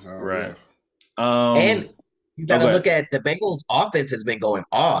that. So, right. Yeah. And you got to look at the Bengals' offense has been going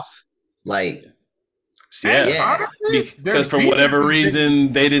off. Like, honestly, because for whatever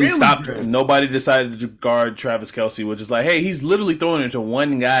reason they didn't stop. Nobody decided to guard Travis Kelce, which is like, hey, he's literally throwing it to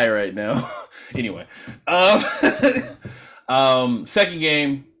one guy right now. Anyway, second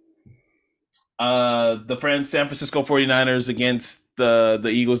game. The San Francisco 49ers against the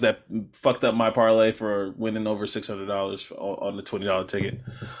Eagles that fucked up my parlay for winning over $600 on the $20 ticket.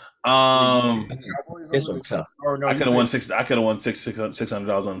 This one's tough. I could have won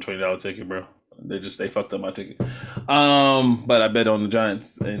 $600 on the $20 ticket, bro. They fucked up my ticket. But I bet on the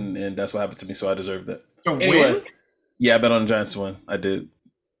Giants, and that's what happened to me, so I deserved that. Anyway, win? Yeah, I bet on the Giants to win. I did.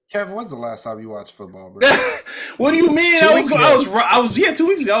 Kevin, when's the last time you watched football, bro? What do you mean? 2 weeks ago. 2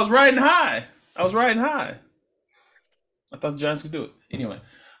 weeks ago. I was riding high. I thought the Giants could do it. Anyway,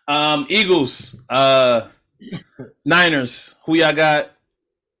 Eagles. Niners, who y'all got?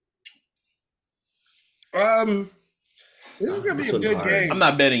 This is gonna be This a one's good hard. game. I'm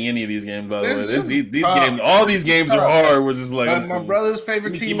not betting any of these games, by the way. This is These tough. games, all these games are hard. We're just like, But I'm my cool. brother's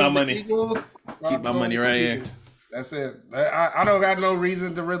favorite Let me team keep my is the money. Eagles. So Keep I'm my going money with the right here. Eagles. That's it. I don't got no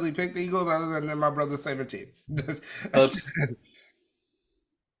reason to really pick the Eagles other than they're my brother's favorite team. That's it.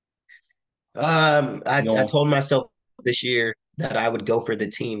 I told myself this year that I would go for the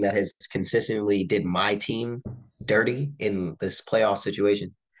team that has consistently did my team dirty in this playoff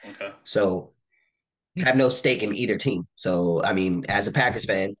situation. Okay. So I have no stake in either team. So I mean, as a Packers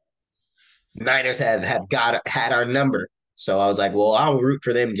fan, Niners have had our number. So I was like, well, I'll root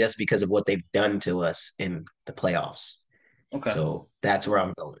for them just because of what they've done to us in the playoffs. Okay. So that's where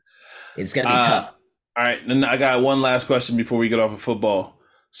I'm going. It's gonna be tough. All right, then I got one last question before we get off of football.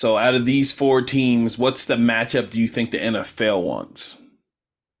 So, out of these 4 teams, what's the matchup do you think the NFL wants?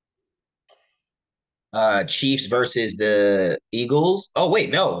 Chiefs versus the Eagles. Oh wait,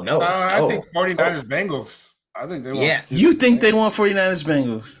 no. I think 49ers Bengals. I think they want. Yeah. You think they want 49ers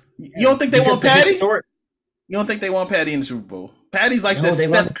Bengals? You don't think they Because want the Patty? historic. You don't think they want Patty in the Super Bowl? Patty's like No, the they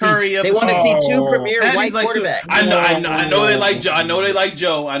Steph want to Curry of they the want to Super see Bowl. two premier Patty's white like quarterbacks. I know they like Joe. I know they like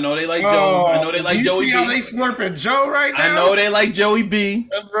Joe. I know they like Joe. I know they like you Joey see B. how they slurping Joe right now? I know they like Joey B.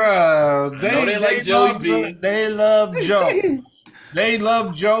 Bro, I know they like Joey B. They love Joe. They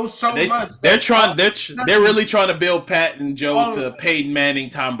love Joe so much. They're really trying to build Pat and Joe to Peyton Manning,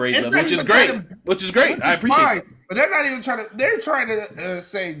 Tom Brady level, which is great. I appreciate it. But they're not even trying to. They're trying to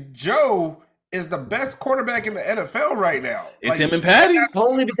say Joe is the best quarterback in the NFL right now. It's him and Patty.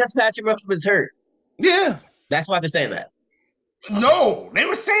 Only because Patrick Mahomes was hurt. Yeah, that's why they're saying that. No, they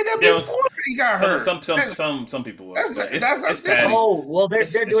were saying that before he got hurt. Some people were. It's Patty. Oh well, they're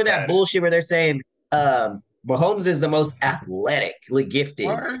doing that bullshit where they're saying Mahomes is the most athletically gifted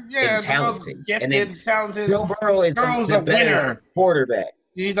and talented, and then Joe Burrow is the better quarterback.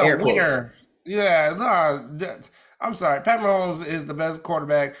 He's a winner. Yeah, no, I'm sorry. Pat Mahomes is the best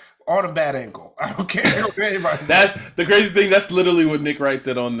quarterback on a bad ankle. I don't care what anybody says. The crazy thing, that's literally what Nick Wright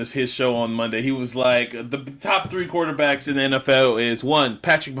said on his show on Monday. He was like, the top 3 quarterbacks in the NFL is 1,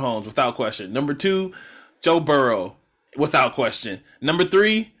 Patrick Mahomes, without question. Number 2, Joe Burrow, without question. Number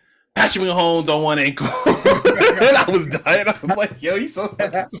 3, Patrick Mahomes on one ankle. And I was dying. I was like, yo, he's so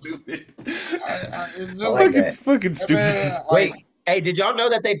fucking stupid. Fucking stupid. Wait, hey, did y'all know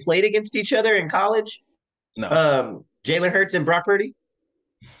that they played against each other in college? No. Jalen Hurts and Brock Purdy?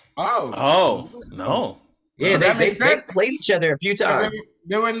 Oh, no. Yeah, they played each other a few times.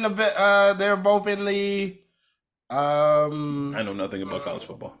 They were in the they were both in the I know nothing about college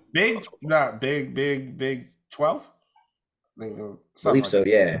football. Big 12? I believe so,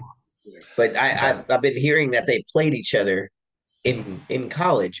 yeah. But I've been hearing that they played each other in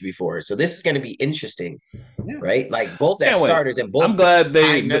college before, so this is going to be interesting, right? Like both as starters and both. I'm glad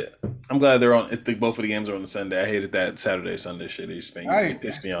they're on. I think both of the games are on the Sunday. I hated that Saturday Sunday shit. They just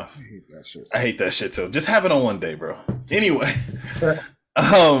pissed me off. I hate that shit too. Just have it on one day, bro. Anyway,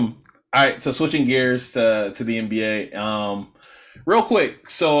 all right. So switching gears to the NBA. Real quick,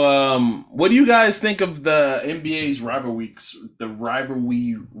 so what do you guys think of the NBA's rivalry weeks? The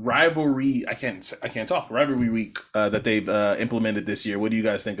rivalry. I can't talk. Rivalry week that they've implemented this year. What do you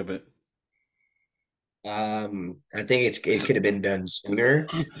guys think of it? I think it could have been done sooner,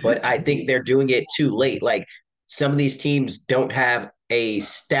 but I think they're doing it too late. Like some of these teams don't have a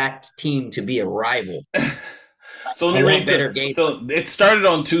stacked team to be a rival. So let me read. So it started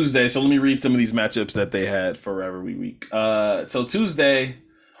on Tuesday. So let me read some of these matchups that they had for Rivalry Week. So Tuesday,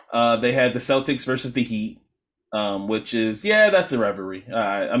 they had the Celtics versus the Heat, which is that's a rivalry.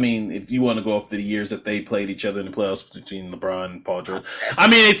 I mean, if you want to go off the years that they played each other in the playoffs between LeBron and Paul George, I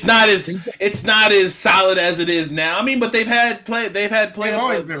mean, it's not as solid as it is now. I mean, but they've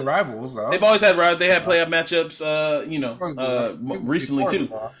always been rivals. Though. They've always had playoff matchups. Recently too.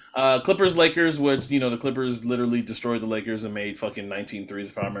 Clippers Lakers, which the Clippers literally destroyed the Lakers and made fucking 19 threes,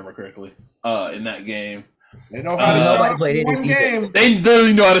 if I remember correctly, in that game. They know how to show for one game. They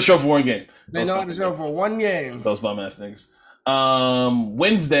literally know how to show for one game. They know how to show for one game. Those bum ass niggas.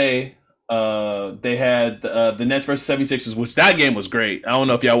 Wednesday, they had the Nets versus 76ers, which that game was great. I don't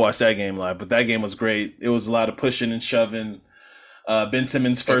know if y'all watched that game live, but that game was great. It was a lot of pushing and shoving. Ben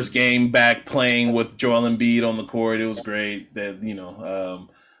Simmons' first game back playing with Joel Embiid on the court. It was great. That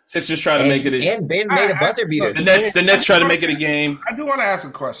Sixers try to make it. And Ben made a buzzer beater. The Nets try to make it a game. I do want to ask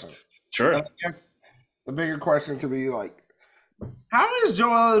a question. Sure. I guess the bigger question could be like, how is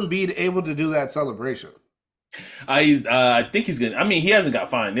Joel Embiid able to do that celebration? I think he's gonna. I mean, he hasn't got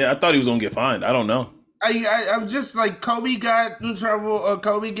fined. Yeah, I thought he was gonna get fined. I don't know. I'm just like Kobe got in trouble.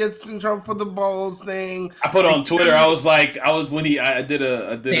 Kobe gets in trouble for the bowls thing. I put on Twitter. I was when I did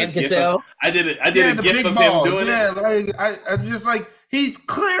a Sam gif. I did a the gif big of balls. him doing it. Like I'm just like he's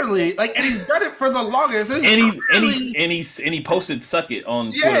clearly like, and he's done it for the longest. And he posted "suck it"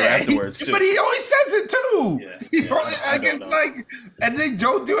 on Twitter afterwards too. But he always says it too. It's like, and they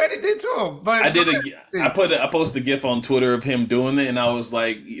don't do anything to him. But I posted a gif on Twitter of him doing it, and I was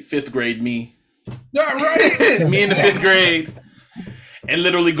like, 5th grade me. Yeah, right. Me in the 5th grade, and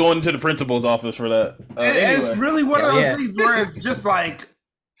literally going to the principal's office for that. Anyway. It's really one of those things where it's just like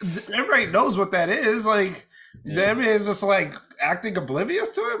everybody knows what that is. Like them is just like acting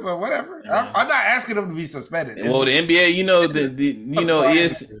oblivious to it, but whatever. Yeah. I'm not asking them to be suspended. Well, the NBA,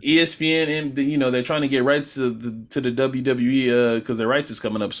 ESPN, and they're trying to get rights to the WWE because their rights is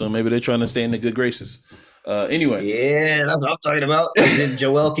coming up, so maybe they're trying to stay in the good graces. Anyway. Yeah, that's what I'm talking about. So then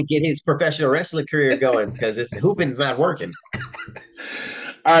Joel could get his professional wrestling career going because this hooping's not working.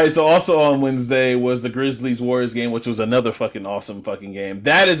 All right, so also on Wednesday was the Grizzlies-Warriors game, which was another fucking awesome fucking game.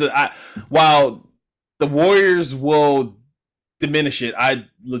 That is while the Warriors will diminish it, I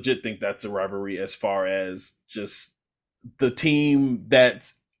legit think that's a rivalry as far as just the team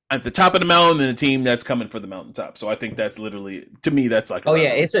that's at the top of the mountain and the team that's coming for the mountaintop. So I think that's literally, to me, that's like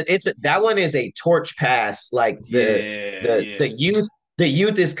that one is a torch pass. Like the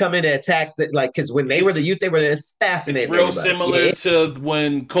youth is coming to attack because when they were the youth, they were assassinating. It's real similar to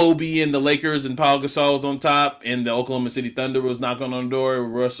when Kobe and the Lakers and Pau Gasol was on top and the Oklahoma City Thunder was knocking on the door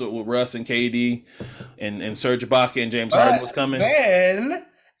with Russ and KD and Serge Ibaka and James Harden was coming. Then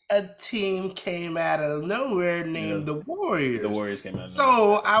a team came out of nowhere named the Warriors. The Warriors came out of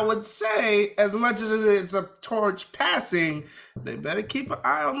nowhere. So I would say, as much as it is a torch passing, they better keep an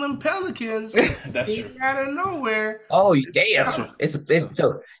eye on them Pelicans. That's true. Out of nowhere. Oh damn! It's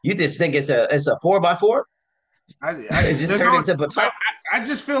so you just think it's a 4x4? It just turned into baton. I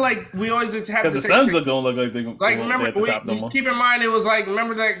just feel like we always have because the Suns don't look like they're like remember keep in mind it was like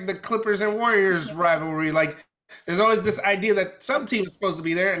remember that the Clippers and Warriors rivalry like. There's always this idea that some team is supposed to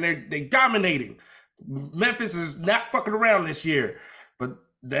be there and they're dominating. Memphis is not fucking around this year. But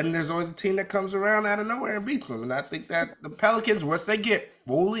then there's always a team that comes around out of nowhere and beats them. And I think that the Pelicans, once they get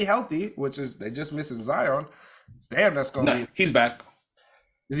fully healthy, which is they just missing Zion, damn, that's going to be... He's back.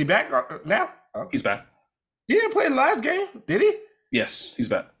 Is he back now? Oh. He's back. He didn't play the last game, did he? Yes, he's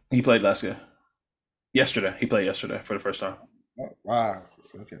back. He played last game. Yesterday. He played yesterday for the first time. Oh, wow.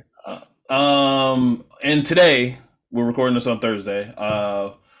 Okay. And today we're recording this on Thursday.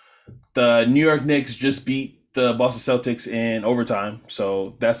 The New York Knicks just beat the Boston Celtics in overtime.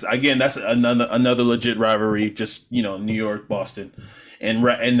 So that's another legit rivalry. Just New York, Boston, and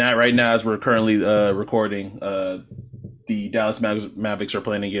that right now as we're currently recording, the Dallas Mavericks are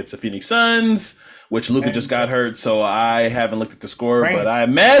playing against the Phoenix Suns, which Luka just got hurt. So I haven't looked at the score, but I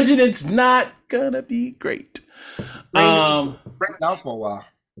imagine it's not gonna be great. Out for a while.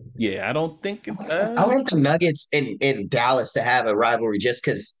 Yeah, I don't think it's. I want the Nuggets in Dallas to have a rivalry just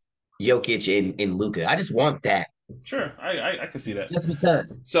because Jokic and Luka. I just want that. Sure, I can see that. Just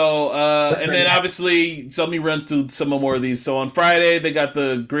because. So, and then obviously, so let me run through some more of these. So on Friday, they got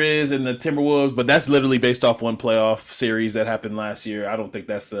the Grizz and the Timberwolves, but that's literally based off one playoff series that happened last year. I don't think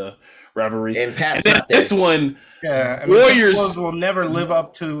that's the rivalry. And Pat's then not there. This one, Warriors the will never live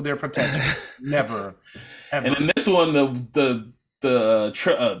up to their potential. Never. Ever. And in this one, the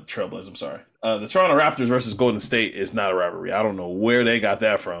Trailblazers, I'm sorry. The Toronto Raptors versus Golden State is not a rivalry. I don't know where they got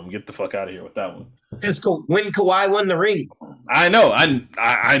that from. Get the fuck out of here with that one. It's when Kawhi won the ring. I know.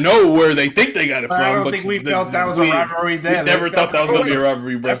 I know where they think they got it from. I don't think we felt that was a rivalry then. We never thought that was going to be a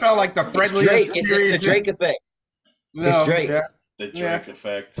rivalry, bro. I felt like the friendliest series. It's the Drake effect. No, it's Drake. Yeah. The Drake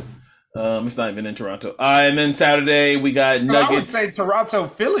effect. It's not even in Toronto. And then Saturday, we got Nuggets. I would say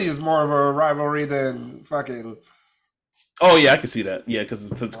Toronto-Philly is more of a rivalry than fucking... Oh yeah, I can see that. Yeah, because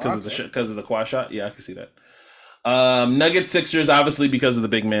of the Kawhi shot. Yeah, I can see that. Nuggets Sixers, obviously because of the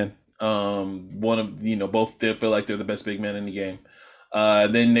big man. One of both they feel like they're the best big man in the game.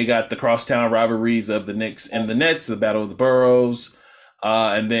 Then they got the crosstown rivalries of the Knicks and the Nets, the Battle of the Boroughs.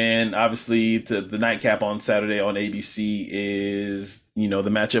 And then obviously the nightcap on Saturday on ABC is the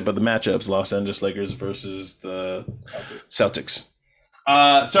matchup of the matchups: Los Angeles Lakers versus the Celtics.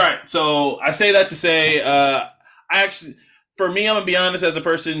 Sorry, so I say that to say for me, I'm gonna be honest, as a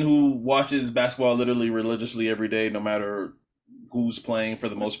person who watches basketball literally religiously every day, no matter who's playing, for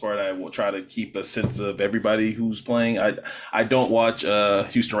the most part, I will try to keep a sense of everybody who's playing. I don't watch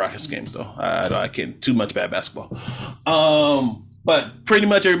Houston Rockets games though. I can't too much bad basketball. But pretty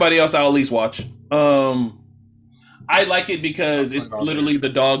much everybody else I'll at least watch. I like it because Put it it's on literally the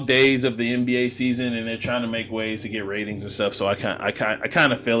dog days of the NBA season, and they're trying to make ways to get ratings and stuff. So I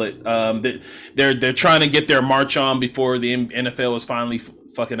kind of feel it. They're trying to get their march on before the NFL is finally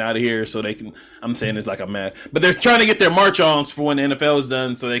fucking out of here, so they can. I'm saying it's like I'm mad, but they're trying to get their march on for when the NFL is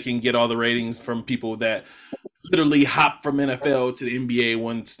done, so they can get all the ratings from people that literally hop from NFL to the NBA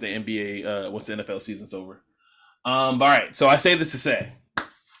once the NFL season's over. All right, so I say this to say,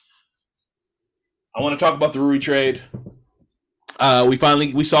 I want to talk about the Rui trade.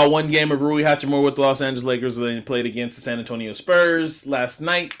 We saw one game of Rui Hachimura with the Los Angeles Lakers. They played against the San Antonio Spurs last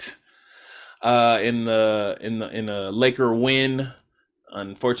night in a Laker win.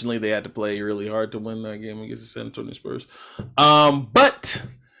 Unfortunately, they had to play really hard to win that game against the San Antonio Spurs. But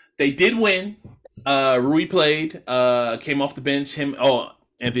they did win. Rui played, came off the bench.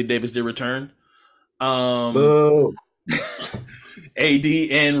 Anthony Davis did return. Boo. AD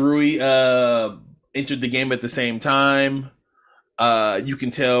and Rui entered the game at the same time. You can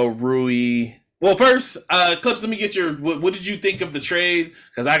tell Rui. Well, first, Clips, let me get your. What did you think of the trade?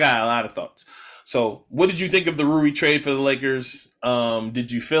 Because I got a lot of thoughts. So, what did you think of the Rui trade for the Lakers?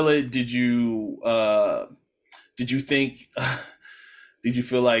 Did you feel it? Did you think? Did you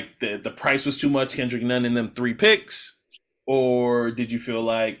feel like the price was too much? Kendrick Nunn and them 3 picks, or did you feel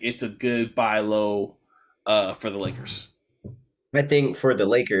like it's a good buy low for the Lakers? I think for the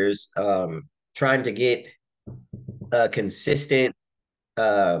Lakers, trying to get a consistent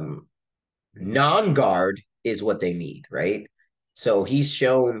non-guard is what they need, right? So he's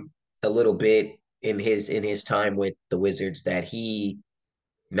shown a little bit in his time with the Wizards that he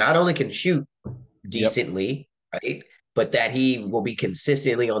not only can shoot Yep. decently, right, but that he will be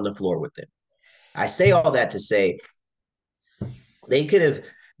consistently on the floor with them. I say all that to say they could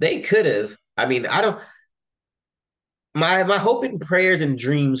have. I mean, I don't. My hope and prayers and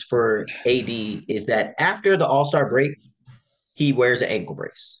dreams for AD is that after the All-Star break, he wears an ankle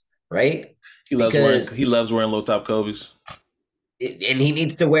brace, right? Because He loves wearing low top Kobe's. and he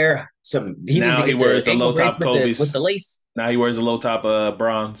needs to wear some. He needs Now to he get wears the the ankle low brace top with Kobe's. the lace. Now he wears a low top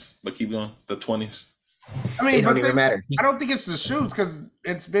bronze. But keep going. The 20s. I mean, It don't but even matter. I don't think it's the shoes because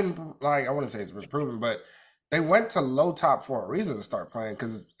it's been like I wouldn't say it's been proven, but they went to low top for a reason to start playing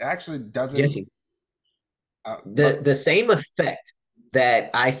because it actually doesn't. Jesse, But the same effect that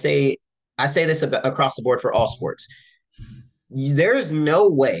I say this across the board for all sports. There is no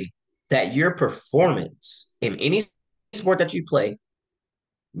way that your performance in any sport that you play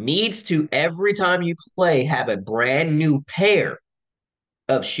needs to every time you play have a brand new pair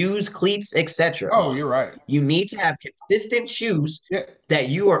of shoes, cleats, etc. oh, on. you're right. You need to have consistent shoes Yeah, that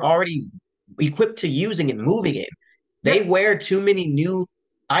you are already equipped to using and moving in. They yeah. wear too many new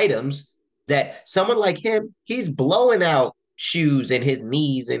items that someone like him, he's blowing out shoes and his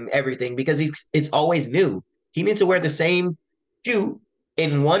knees and everything because it's always new. He needs to wear the same shoe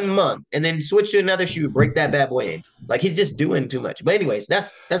in 1 month and then switch to another shoe, break that bad boy in. Like he's just doing too much. But anyways,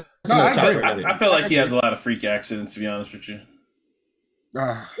 that's No, I another topic agree. for another I day. feel like I he has a agree. lot of freak accidents, to be honest with you.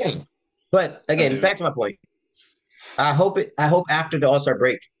 Uh, Yeah. But I again, do. back to my point. I hope after the All-Star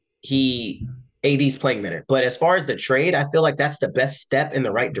break, he AD's playing better. But as far as the trade, I feel like that's the best step in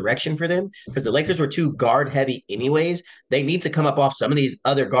the right direction for them because the Lakers were too guard heavy anyways. They need to come up off some of these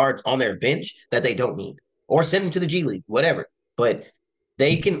other guards on their bench that they don't need or send them to the G League, whatever. But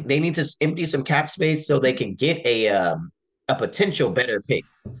they need to empty some cap space so they can get a potential better pick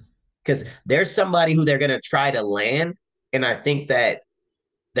because there's somebody who they're going to try to land. And I think that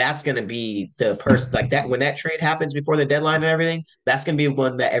that's going to be the person like that when that trade happens before the deadline and everything. That's going to be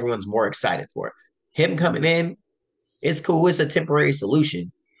one that everyone's more excited for. Him coming in is cool. It's a temporary solution,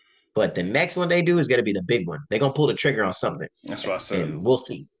 but the next one they do is going to be the big one. They're going to pull the trigger on something, That's what I said. and we'll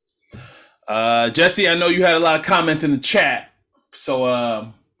see. Jesse, I know you had a lot of comments in the chat, so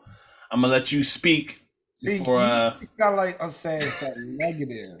I'm gonna let you speak. see, Before, you sound like I'm saying something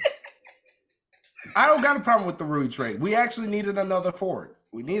negative. I don't got a problem with the Rui trade. We actually needed another forward.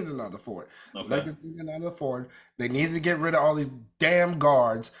 We needed another forward. Okay. Lakers needed another forward. They needed to get rid of all these damn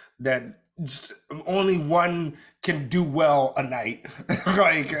guards that just, only one can do well a night.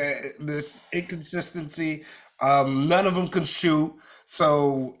 Like this inconsistency. None of them can shoot.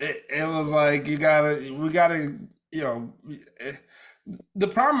 So it was like we gotta, you know. The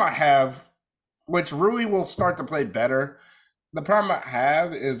problem I have, which Rui will start to play better. The problem I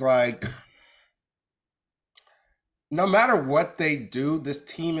have is like no matter what they do, this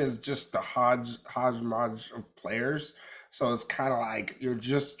team is just the hodgepodge of players. So it's kind of like you're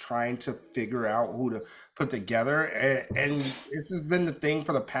just trying to figure out who to put together, and this has been the thing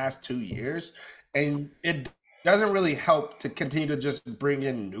for the past 2 years, and it doesn't really help to continue to just bring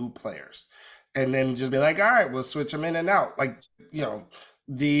in new players. and then just be like, all right, we'll switch them in and out. Like,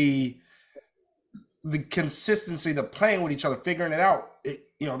 the consistency, the playing with each other, figuring it out,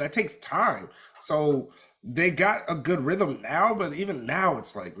 that takes time. So they got a good rhythm now, but even now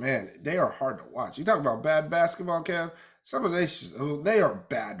it's like, man, they are hard to watch. You talk about bad basketball, Kev. Some of they are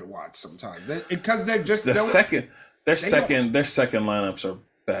bad to watch sometimes because they're just their second lineups are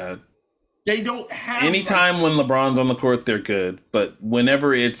bad. They don't have anytime when LeBron's on the court, they're good, but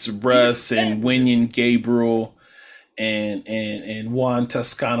whenever it's Russ and Wenyen Gabriel and Juan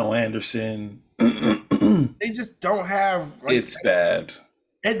Toscano Anderson, they just don't have. It's bad.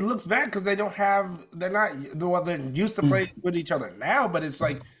 It looks bad because they're used to play with each other now, but it's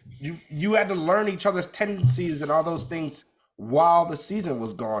like you had to learn each other's tendencies and all those things while the season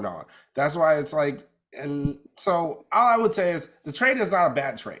was going on. That's why it's like, and so all I would say is the trade is not a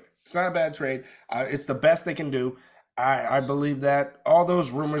bad trade. It's not a bad trade. It's the best they can do. I believe that. All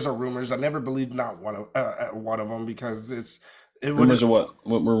those rumors are rumors. I never believed not one of them because rumors of what?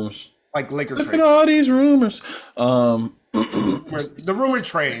 What rumors? Like Laker trade. Look at all these rumors. The rumor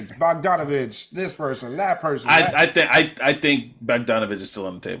trades, Bogdanovich, this person, that person. I think Bogdanovich is still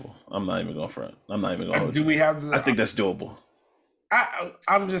on the table. I'm not even going front. I'm not even going. Do we have? I think that's doable.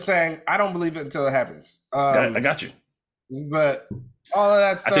 I'm just saying I don't believe it until it happens. I got you. But all of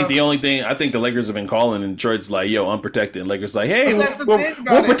that stuff. I think the Lakers have been calling and Detroit's like, yo, unprotected. And Lakers like, hey,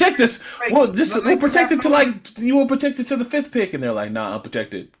 we'll protect this. We'll protect it to you will protect it to the 5th pick. And they're like, nah,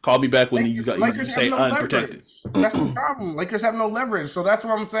 unprotected. Call me back when you say unprotected. That's the problem. Lakers have no leverage. So that's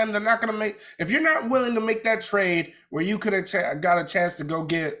what I'm saying. They're not going to make, if you're not willing to make that trade where you could have got a chance to go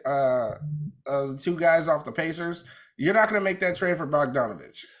get 2 guys off the Pacers, you're not going to make that trade for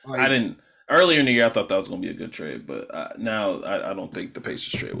Bogdanovich. Earlier in the year, I thought that was going to be a good trade, but now I don't think the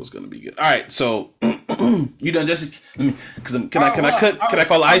Pacers trade was going to be good. All right, so you done, Jesse? Can I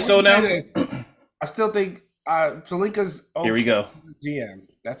call ISO now? I still think Pelinka's okay. Here we go. GM.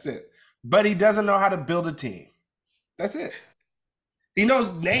 That's it. But he doesn't know how to build a team. That's it. He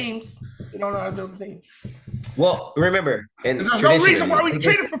knows names. He don't know how to build a team. Well, remember, and there's no reason why we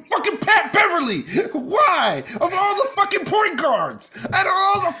traded for fucking Pat Beverly. Why? Of all the fucking point guards, out of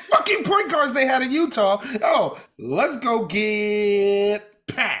all the fucking point guards they had in Utah, let's go get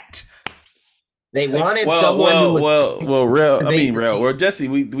Pat. They wanted someone who was Well, Jesse,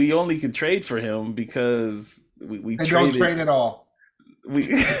 we only could trade for him because we don't trade at all.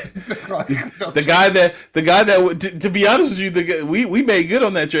 The guy that to be honest with you, we made good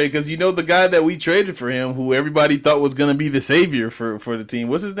on that trade because the guy that we traded for him, who everybody thought was going to be the savior for the team.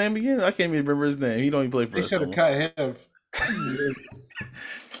 What's his name again? I can't even remember his name. He don't even play for us. They should have cut him.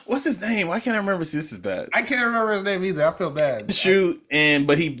 What's his name? Why can't I remember? See, this is bad. I can't remember his name either. I feel bad. But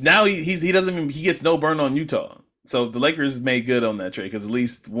he doesn't even, he gets no burn on Utah. So the Lakers made good on that trade because at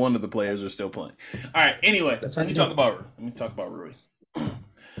least one of the players are still playing. All right. Anyway, let me talk about Rui.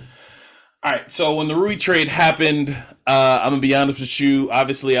 All right, so when the Rui trade happened, I'm gonna be honest with you.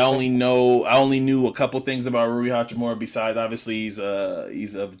 Obviously, I only knew a couple things about Rui Hachimura. Besides, obviously, he's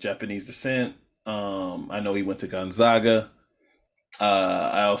of Japanese descent. I know he went to Gonzaga.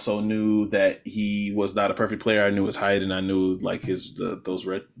 I also knew that he was not a perfect player. I knew his height, and I knew like those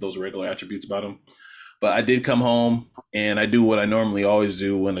regular attributes about him. But I did come home and I do what I normally always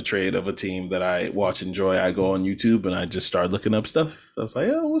do when a trade of a team that I watch and enjoy. I go on YouTube and I just start looking up stuff. I was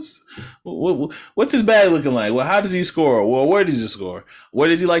like, what's his bag looking like? Well, how does he score? Well, where does he score? Where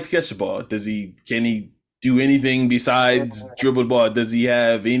does he like to catch the ball? Can he do anything besides dribble the ball? Does he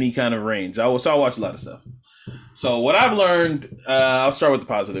have any kind of range? I watch a lot of stuff. So what I've learned, I'll start with the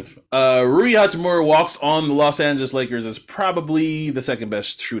positive. Rui Hachimura walks on the Los Angeles Lakers as probably the second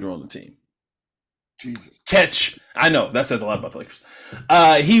best shooter on the team. Jesus. Catch. I know that says a lot about the Lakers.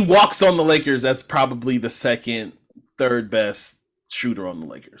 He walks on the Lakers as probably the third best shooter on the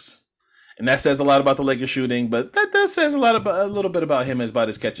Lakers, and that says a lot about the Lakers shooting. But that does says a little bit about him about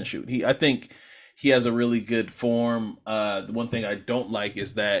his catch and shoot. I think he has a really good form. The one thing I don't like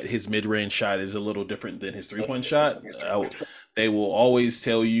is that his mid-range shot is a little different than his three-point shot. They will always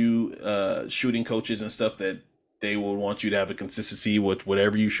tell you, shooting coaches and stuff, that they will want you to have a consistency with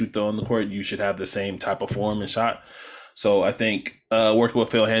whatever you shoot on the court. You should have the same type of form and shot. So I think working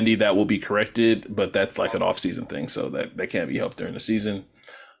with Phil Handy, that will be corrected, but that's like an off-season thing, so that can't be helped during the season.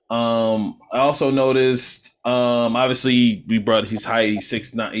 I also noticed, obviously we brought his height. He's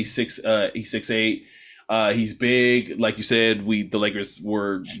 6'9", he's 6'8". He's big, like you said. The Lakers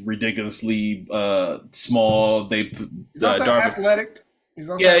were ridiculously small. He's also athletic. He's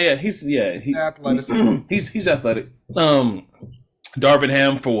athletic. Darvin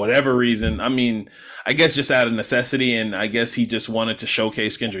Ham, for whatever reason, I mean, I guess just out of necessity, and I guess he just wanted to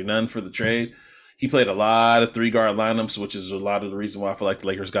showcase Kendrick Nunn for the trade. He played a lot of 3 guard lineups, which is a lot of the reason why I feel like the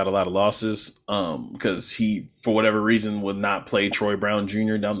Lakers got a lot of losses. Because he, for whatever reason, would not play Troy Brown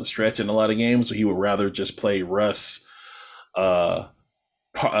Jr. down the stretch in a lot of games. So he would rather just play Russ, Bev,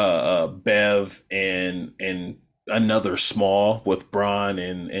 and another small with Braun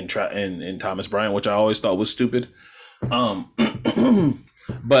and Thomas Bryant, which I always thought was stupid.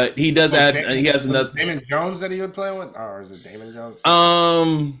 But he does add. He has another Damon Jones that he would play with, or is it Damon Jones?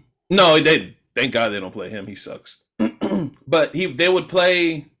 No, they thank God they don't play him. He sucks. But they would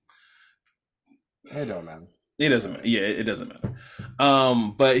play. It don't matter. It doesn't matter. Yeah, it doesn't matter.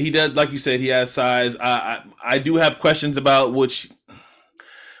 But he does, like you said, he has size. I do have questions about which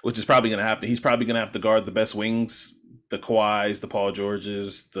is probably going to happen. He's probably going to have to guard the best wings, the Kawhis, the Paul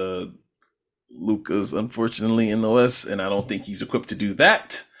Georges, the Lukas, unfortunately, in the West, and I don't think he's equipped to do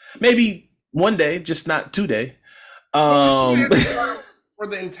that. Maybe one day, just not today. For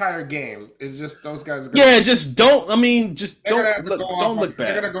the entire game, it's just those guys. Just don't. I mean, just don't look bad.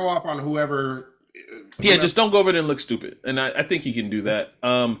 They're gonna go off on whoever. Yeah, just don't go over there and look stupid. And I think he can do that.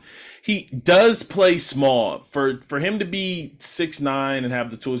 He does play small. For him to be 6'9" and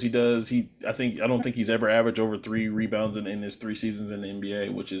have the tools he does, I don't think he's ever averaged over 3 rebounds in his 3 seasons in the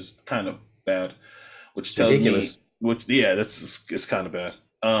NBA, which is kind of bad. Which tells ridiculous. It's kind of bad.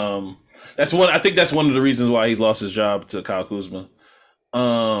 I think that's one of the reasons why he lost his job to Kyle Kuzma.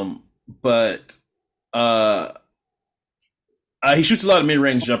 But he shoots a lot of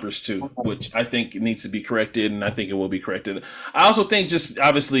mid-range jumpers too, which I think needs to be corrected, and I think it will be corrected. I also think, just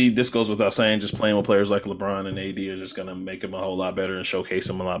obviously, this goes without saying, just playing with players like LeBron and AD is just going to make him a whole lot better and showcase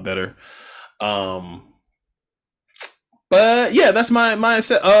him a lot better. But yeah, that's my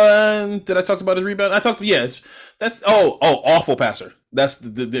set. Did I talk about his rebound? Yes. That's awful passer. That's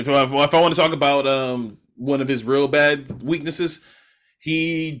if I want to talk about one of his real bad weaknesses,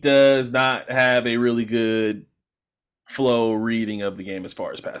 he does not have a really good flow reading of the game as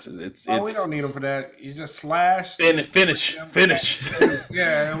far as passes. We don't need him for that. He's just slash and finish.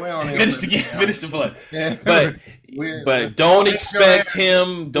 Yeah, we don't need finish again. Finish the play. Yeah. But don't expect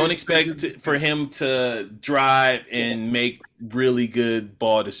for him to drive and make really good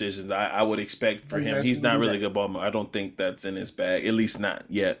ball decisions. I would expect for him. He's not really a good ball. I don't think that's in his bag, at least not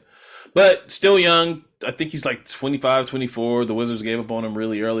yet. But still young. I think he's like 25, 24. The Wizards gave up on him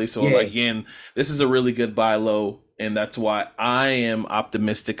really early. So again, this is a really good buy low. And that's why I am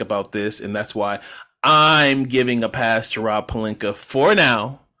optimistic about this. And that's why I'm giving a pass to Rob Pelinka for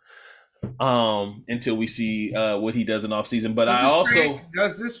now, until we see what he does in offseason. But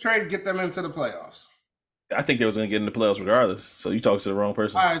does this trade get them into the playoffs? I think they was going to get into the playoffs regardless. So you talk to the wrong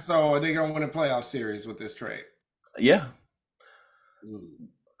person. All right, so are they going to win a playoff series with this trade? Yeah.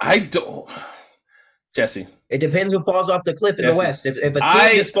 I don't. Jesse. It depends who falls off the cliff in the West. If a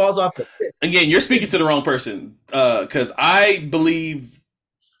team just falls off the cliff. Again, you're speaking to the wrong person. Because I believe.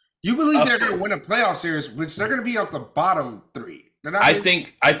 You believe they're going to win a playoff series, which they're going to be up the bottom 3. I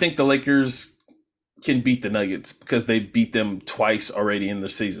think the Lakers can beat the Nuggets because they beat them twice already in the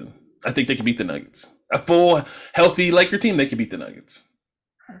season. I think they can beat the Nuggets. A full, healthy Laker team, they can beat the Nuggets.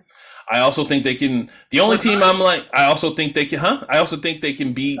 I also think they can. The only team I'm like, I also think they can. I also think they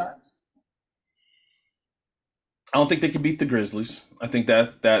can beat. I don't think they can beat the Grizzlies. I think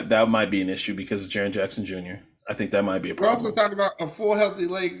that might be an issue because of Jaren Jackson Jr. I think that might be a problem. We're also talking about a full healthy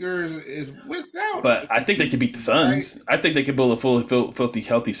Lakers is without. But I think they can beat the Suns. Right? I think they can build a full, filthy,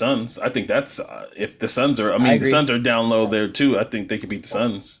 healthy Suns. I think that's if the Suns are. The Suns are down low there too. I think they could beat the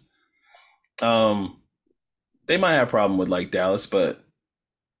Suns. They might have a problem with like Dallas, but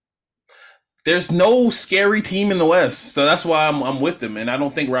there's no scary team in the West, so that's why I'm with them, and I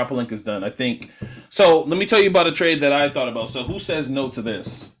don't think Rob Pelinka's done. I think so. Let me tell you about a trade that I thought about. So who says no to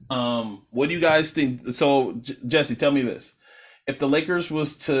this? What do you guys think? So Jesse, tell me this: if the Lakers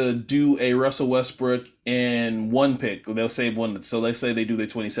was to do a Russell Westbrook and 1 pick, they'll save 1. So let's say they do their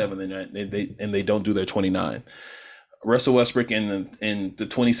 27, and they don't do their 29. Russell Westbrook in the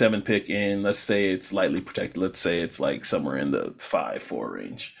 27 pick, and let's say it's lightly protected. Let's say it's like somewhere in the 5-4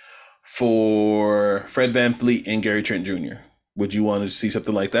 range. For Fred VanVleet and Gary Trent Jr. Would you want to see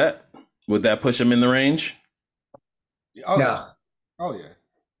something like that? Would that push him in the range? Oh, no. Yeah. Oh, yeah.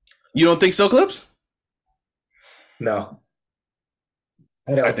 You don't think so, Clips? No.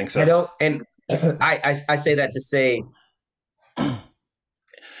 I think so. I don't, and I say that to say...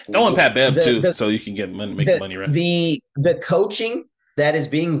 Throwing Pat Bev, too, so you can get make money, right? The coaching that is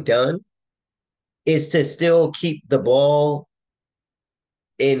being done is to still keep the ball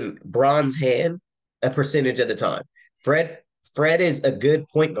in Bron's hand a percentage of the time. Fred Fred is a good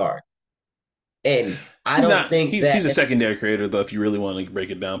point guard. And I He's don't not. think He's that a secondary creator though. If you really want to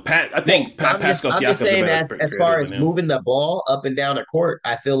break it down, I well, think Pascal I'm just Siakam's a saying better as creator far than as him. moving the ball up and down the court,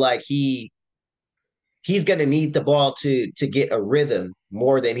 I feel like he's gonna need the ball to get a rhythm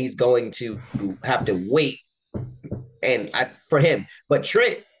more than he's going to have to wait for him. But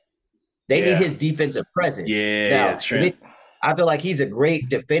Trent, they need Yeah, his defensive presence. yeah. Now, Trent. I feel like he's a great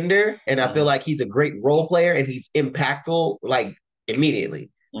defender, and I feel like he's a great role player, and he's impactful like immediately.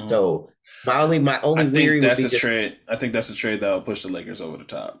 So my only I think weary would that's be a just trade. I think that's a trade that will push the Lakers over the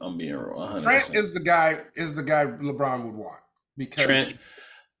top. I'm being 100%. Trent is the guy LeBron would want because Trent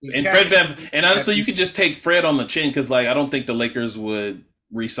and Fred and honestly, you could just take Fred on the chin because like I don't think the Lakers would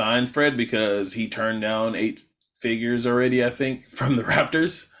re-sign Fred because he turned down 8 figures already. I think from the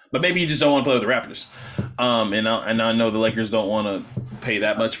Raptors, but maybe you just don't want to play with the Raptors. And I know the Lakers don't want to pay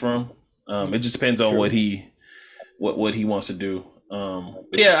that much for him. It just depends on what he wants to do.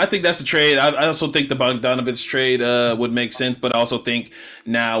 But yeah, I think that's a trade. I also think the Bogdanovich trade would make sense, but I also think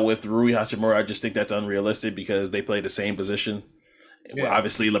now with Rui Hachimura, I just think that's unrealistic because they play the same position. Yeah. Well,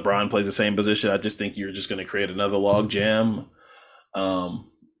 obviously, LeBron plays the same position. I just think you're just going to create another log jam of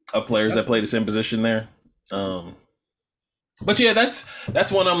players that play the same position there. But yeah,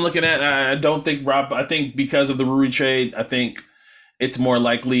 that's one I'm looking at. I don't think I think because of the Rui trade, I think it's more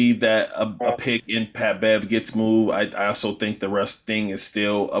likely that a pick in Pat Bev gets moved. I also think the Russ thing is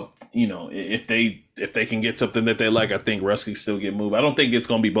still up. You know, if they can get something that they like, I think Russ can still get moved. I don't think it's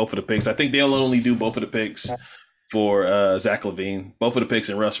going to be both of the picks. I think they'll only do both of the picks for Zach LaVine. Both of the picks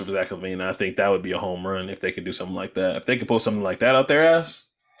and Russ for Zach LaVine. I think that would be a home run if they could do something like that. If they could pull something like that out their ass,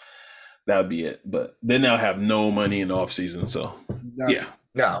 that would be it. But then they'll have no money in the offseason. So, yeah.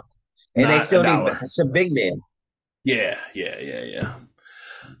 No. And they still need some big men. Yeah.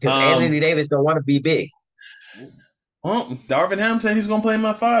 Because Anthony Davis don't want to be big. Well, Darvin Ham saying he's going to play in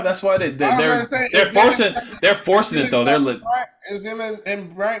my 5. That's why they're forcing it though. Is him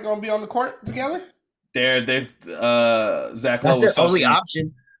and Bryant going to be on the court together? Zach Lowe was their only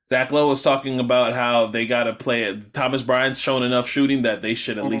option. Zach Lowe was talking about how they got to play it. Thomas Bryant's shown enough shooting that they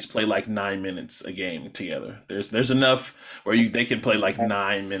should at least play like 9 minutes a game together. There's enough where they can play like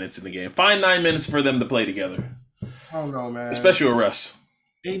 9 minutes in the game. Find 9 minutes for them to play together. I don't know, man. Especially with Russ.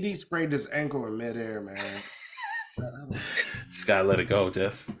 AD sprayed his ankle in midair, man. Just gotta let it go,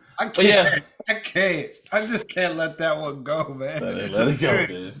 Jess. I can't. I can't. I just can't let that one go, man. Let it go,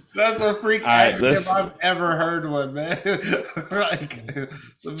 man. That's a freak adjective I've ever heard one, man.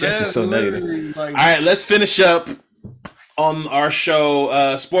 Jess is so negative. All right, let's finish up on our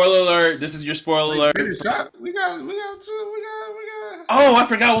show. Spoiler alert. This is your spoiler alert. We got. Oh, I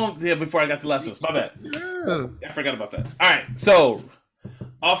forgot one. Yeah, before I got the last one. My bad. Yeah. I forgot about that. All right, so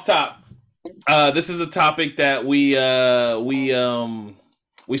off top. This is a topic that we saw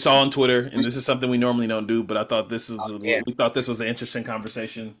on Twitter, and this is something we normally don't do. But I thought we thought this was an interesting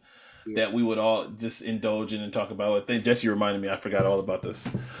conversation that we would all just indulge in and talk about. I think Jesse reminded me. I forgot all about this.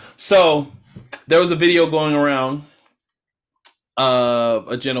 So there was a video going around of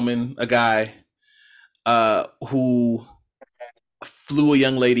a gentleman, a guy, who flew a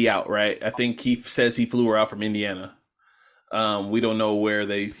young lady out. Right? I think he says he flew her out from Indiana. We don't know where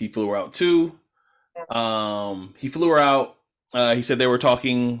he flew her out to. He flew her out. He said they were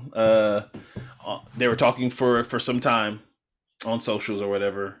talking. They were talking for some time on socials or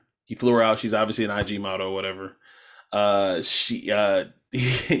whatever. He flew her out. She's obviously an IG model or whatever.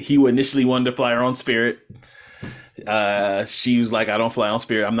 He initially wanted to fly her on Spirit. She was like, "I don't fly on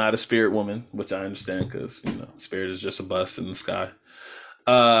Spirit. I'm not a Spirit woman," which I understand because Spirit is just a bus in the sky.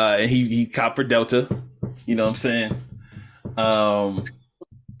 And he copped for Delta. You know what I'm saying?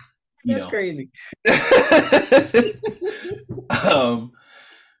 That's crazy.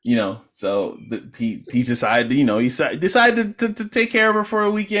 So he decided, he decided to take care of her for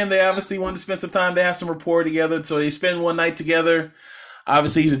a weekend. They obviously wanted to spend some time. They have some rapport together, so they spend one night together.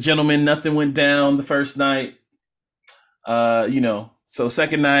 Obviously, he's a gentleman. Nothing went down the first night. So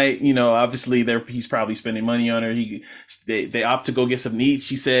second night, obviously he's probably spending money on her. They opt to go get something to eat.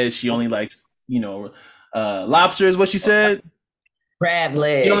 She said she only likes, lobster is what she said. Crab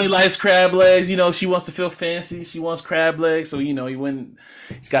legs. He only likes crab legs. She wants to feel fancy. She wants crab legs. So, he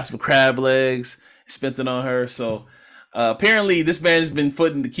got some crab legs, spent it on her. So apparently this man's been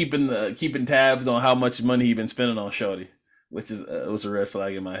keeping tabs on how much money he's been spending on shorty, which was a red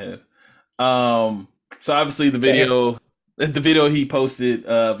flag in my head. So obviously the video he posted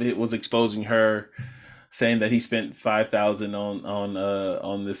it was exposing her, saying that he spent $5,000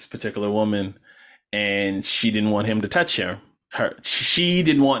 on this particular woman, and she didn't want him to touch him. She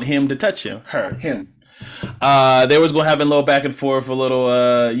didn't want him to touch him. Him. They was gonna have a little back and forth, a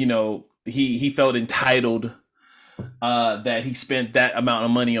little he felt entitled that he spent that amount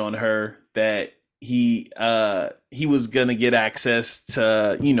of money on her, that he was gonna get access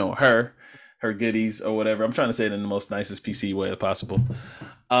to her goodies or whatever. I'm trying to say it in the most nicest PC way possible.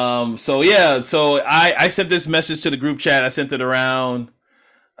 So yeah, so I sent this message to the group chat. I sent it around.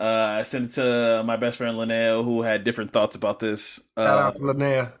 I sent it to my best friend Linnea, who had different thoughts about this. Shout out to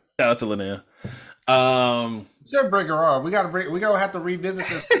Linnea. Shout out to Linnea. Should bring her on. We gonna have to revisit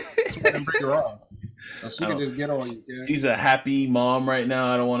this one and bring her on. So she can just get on you. Yeah? She's a happy mom right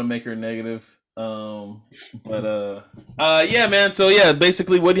now. I don't want to make her negative. Yeah, man. So yeah,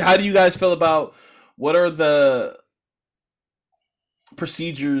 basically, how do you guys feel about what are the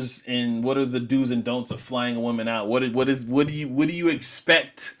procedures and what are the do's and don'ts of flying a woman out? What do you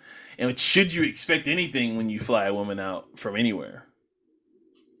expect, and should you expect anything when you fly a woman out from anywhere?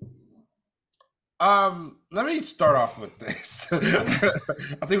 Let me start off with this.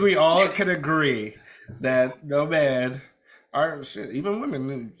 I think we all can agree that no man, or shit, even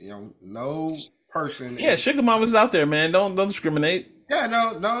women, no person. Yeah, sugar mamas out there, man. Don't discriminate. Yeah,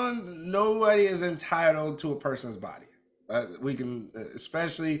 nobody is entitled to a person's body. We can,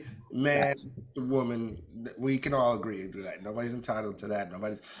 especially man, woman. We can all agree to that. Nobody's entitled to that.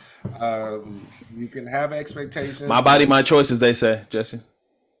 Nobody's. You can have expectations. My body, my choice, as they say, Jesse.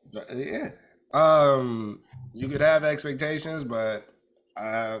 Yeah. You could have expectations, but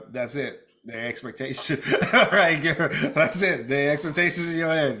that's it. The expectation, right? That's it. The expectations in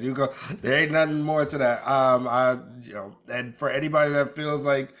your head. You go. There ain't nothing more to that. And for anybody that feels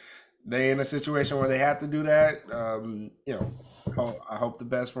like they in a situation where they have to do that, I hope the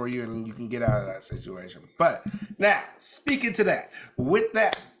best for you, and you can get out of that situation. But now, speaking to that, with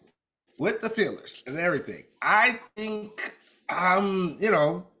the feelers and everything, I think,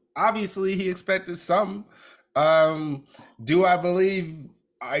 obviously he expected some. Do I believe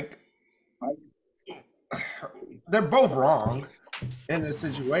they're both wrong in this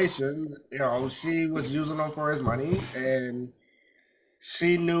situation? She was using him for his money, and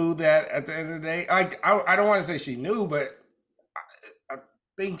she knew that at the end of the day. I don't want to say she knew, but I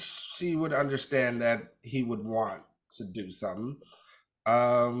think she would understand that he would want to do something.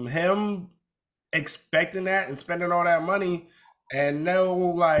 Him expecting that and spending all that money, and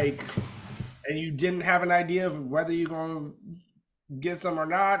and you didn't have an idea of whether you're gonna get some or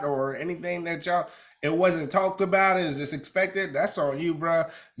not, or anything that it wasn't talked about, it's just expected. That's on you, bro.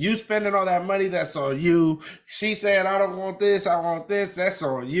 You spending all that money, that's on you. She said, I don't want this, I want this, that's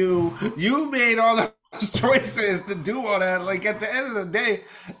on you. You made all those choices to do all that. Like, at the end of the day,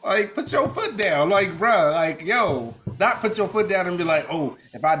 like, put your foot down. Like, bro, like, yo, not put your foot down and be like, oh,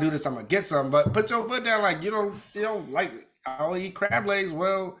 if I do this, I'm gonna get some. But put your foot down, like, you don't like, I don't eat crab legs.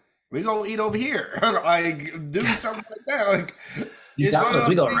 Well, we gonna eat over here. Like, do something like that. Like,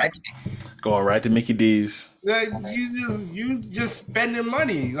 we going right to Mickey D's. Like, you just spending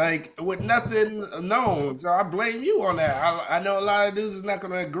money, like, with nothing known. So I blame you on that. I know a lot of dudes is not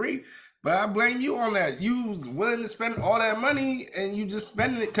gonna agree, but I blame you on that. You was willing to spend all that money, and you just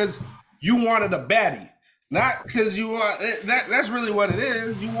spending it because you wanted a baddie, not because you want that. That's really what it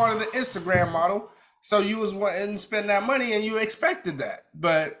is. You wanted an Instagram model, so you was wanting to spend that money, and you expected that.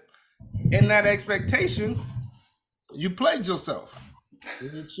 But in that expectation, you played yourself.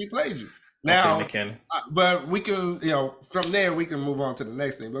 She played you. Now, but we can, from there we can move on to the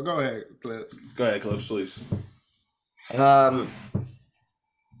next thing. But go ahead, Clips. Go ahead, Clips, please. Yeah,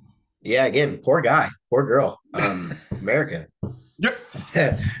 again, poor guy, poor girl. America.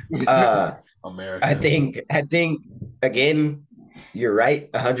 America. I think again, you're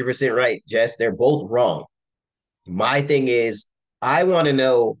right, 100% right, Jess. They're both wrong. My thing is, I want to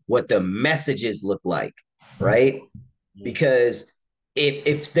know what the messages look like, right? Because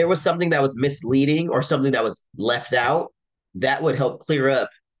if there was something that was misleading or something that was left out, that would help clear up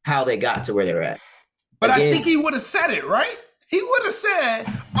how they got to where they're at. But again, I think he would have said it, right? He would have said,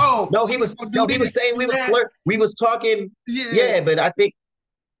 "Oh, no." He was saying we was talking. Yeah, but I think,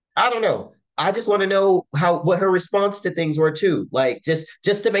 I don't know. I just want to know what her response to things were too. Like, just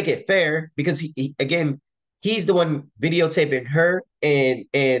to make it fair, because he again, he's the one videotaping her,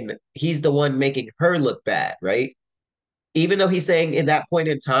 and he's the one making her look bad, right? Even though he's saying in that point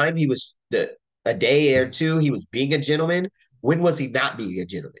in time, he was a day or two, he was being a gentleman. When was he not being a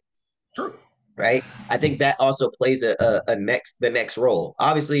gentleman? True. Right. I think that also plays the next role.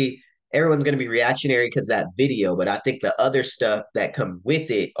 Obviously, everyone's going to be reactionary because of that video, but I think the other stuff that come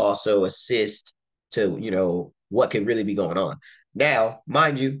with it also assist to, what could really be going on. Now,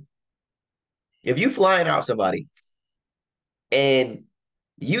 mind you, if you flying out somebody and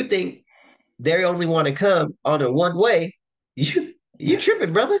you think they only want to come on a one way, you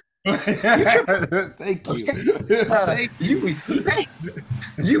tripping, brother. You tripping. Thank you. Okay?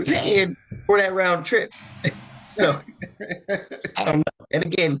 You paying for that round trip. So I don't know. And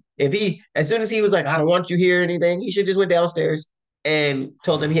again, as soon as he was like, I don't want you here or anything, he should just went downstairs and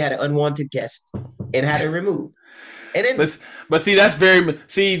told him he had an unwanted guest and had it removed. And then, but see, that's Clips.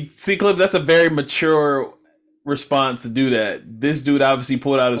 That's a very mature response to do that. This dude obviously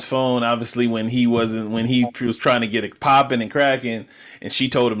pulled out his phone. Obviously, when he was trying to get it popping and cracking, and she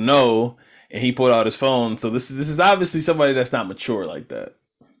told him no, and he pulled out his phone. So this is obviously somebody that's not mature like that.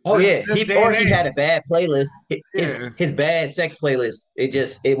 Oh yeah, he had a bad playlist. His bad sex playlist.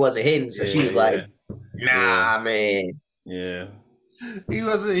 It wasn't hidden. So she was like, "Nah, man." Yeah. He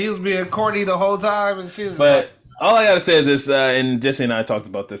was being corny the whole time, and she was. But all I gotta say is this, and Jesse and I talked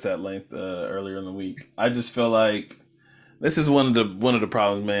about this at length earlier in the week. I just feel like this is one of the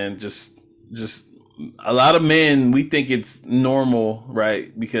problems, man. Just a lot of men, we think it's normal,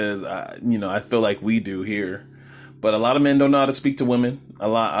 right? Because I feel like we do here. But a lot of men don't know how to speak to women.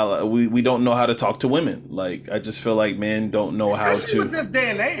 We don't know how to talk to women. Like, I just feel like men don't know how to. With this day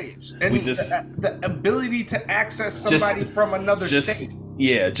and age, and the ability to access somebody from another state.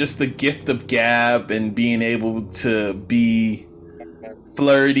 Yeah, just the gift of gab and being able to be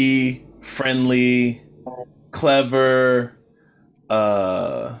flirty, friendly, clever.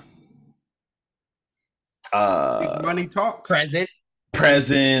 Money talks.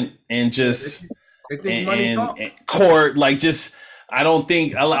 Present, and just. And court, like, just I don't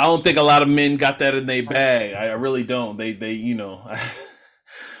think a lot of men got that in their bag. I really don't. They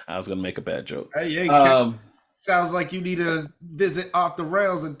I was gonna make a bad joke. Sounds like you need to visit Off the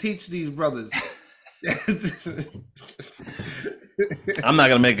Rails and teach these brothers. I'm not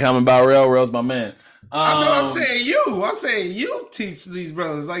gonna make a comment about Railroad's my man. I'm saying you teach these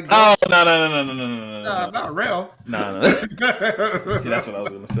brothers like. Oh no, not Rail. No. See, that's what I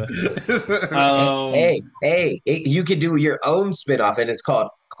was gonna say. Hey, you could do your own spinoff, and it's called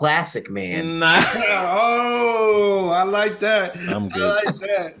Classic Man. Nah. Oh, I like that. I'm good. I like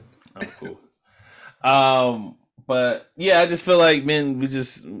that. I'm cool. But yeah, I just feel like, man,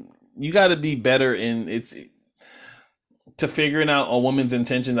 you got to be better to figuring out a woman's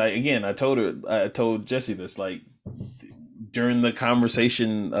intentions. I told Jesse this, like, during the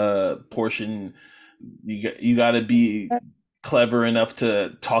conversation portion, you got to be clever enough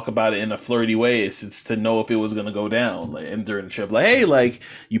to talk about it in a flirty way. It's to know if it was gonna go down, like, and during the trip, like, hey, like,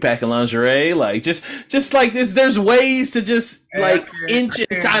 you packing lingerie, like, just like this. There's ways to just like inch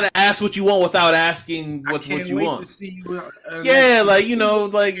and kind of ask what you want without asking what you want. Yeah, like,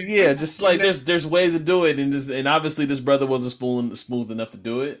 just like there's ways to do it, and obviously this brother wasn't smooth enough to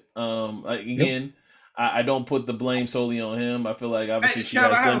do it. Again, I don't put the blame solely on him. I feel like obviously she has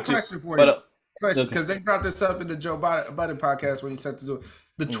blame too. I have a question for you. Because they brought this up in the Joe Budden podcast when he said to do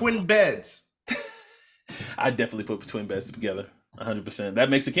the twin beds. I definitely put twin beds together, 100%. That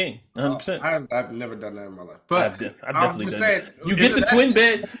makes a king, 100%. I've never done that in my life, but I've definitely done that. You get the twin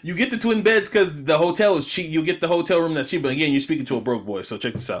bed. You get the twin beds because the hotel is cheap. You get the hotel room that's cheap. But again, you're speaking to a broke boy, so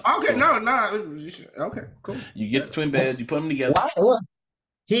check this out. Okay, okay, cool. You get the twin beds. You put them together. What?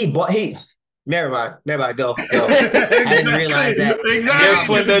 Never mind. Go. I didn't realize that. Exactly. There's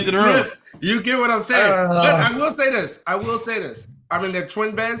twin beds in the room. You get what I'm saying. But I will say this. I mean, they're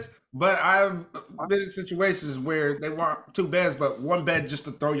twin beds, but I've been in situations where they want two beds, but one bed just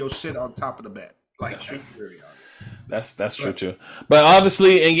to throw your shit on top of the bed. Like, that's true too. But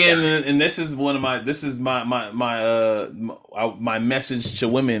obviously, again, and this is my message to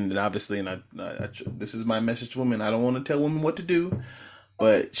women, and obviously, this is my message to women. I don't want to tell women what to do.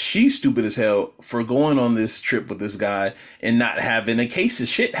 But she's stupid as hell for going on this trip with this guy and not having a case of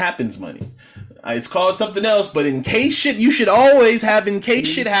shit happens money. It's called something else, but in case shit, you should always have in case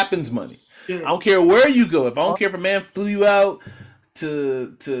shit happens money. I don't care where you go. I don't care if a man flew you out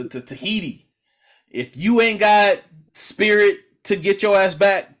to Tahiti. If you ain't got spirit to get your ass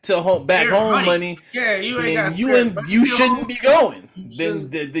back home money, you shouldn't be going.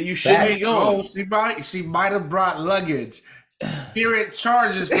 Then you shouldn't be going. She might have brought luggage. Spirit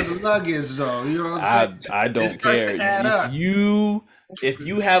charges for the luggage, though. You know what I'm saying? I don't care. If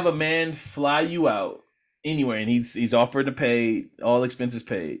you have a man fly you out anywhere and he's offered to pay all expenses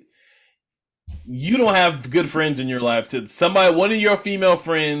paid, you don't have good friends in your life. One of your female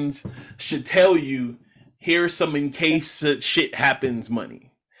friends should tell you, here's some in case shit happens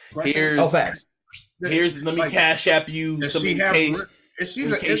money. Here's let me cash app you some in case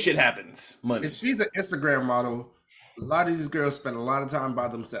shit happens money. If she's an Instagram model, A lot of these girls spend a lot of time by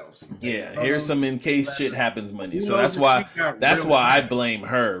themselves. Yeah, here's some in case shit happens money. Who So knows if she got that's real why I bad. blame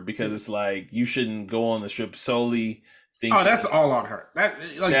her, because it's like you shouldn't go on the strip solely thinking. Oh, that's all on her.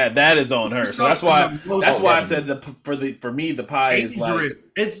 That is on her. So that's why I said for me the pie is like dangerous.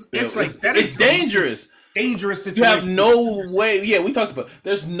 It's like it's dangerous. Dangerous You situation. have no way. Yeah, we talked about.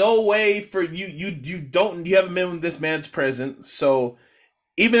 There's no way for you. You haven't been in this man's present. So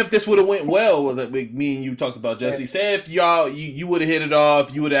even if this would have went well, with me and you talked about Jesse. Say if you would have hit it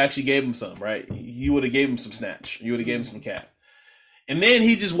off, you would have actually gave him some, right? You would have gave him some snatch. You would have gave him some cap. And then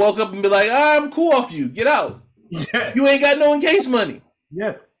he just woke up and be like, I'm cool off you. Get out. Yeah. You ain't got no encase money.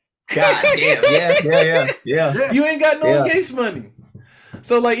 Yeah. God damn. Yeah. You ain't got no encase money.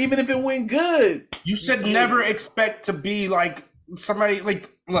 So like, even if it went good, You should never expect to be like somebody.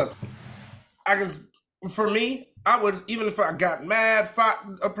 Like, look, for me, I would, even if I got mad, fight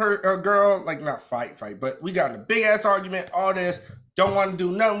a girl, like not fight, but we got in a big ass argument, all this, don't want to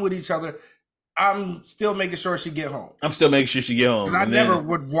do nothing with each other. I'm still making sure she get home. I'm still making sure she get home. I never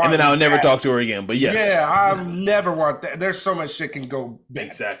would want. And then I would never talk to her again. But yes. Yeah, I never want that. There's so much shit can go bad.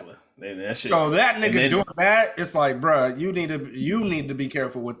 Exactly. That shit, so that nigga doing that, it's like, bruh, you need to be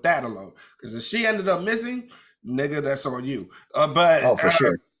careful with that alone. Because if she ended up missing, nigga, that's on you. But for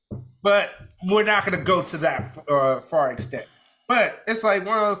sure. But we're not gonna go to that far extent. But it's like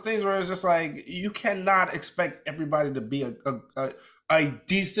one of those things where it's just like you cannot expect everybody to be a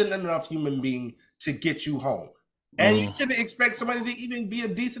decent enough human being to get you home. And you shouldn't expect somebody to even be a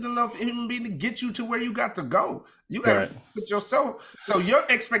decent enough human being to get you to where you got to go. You got to put yourself. So your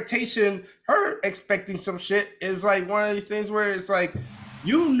expectation, her expecting some shit is like one of these things where it's like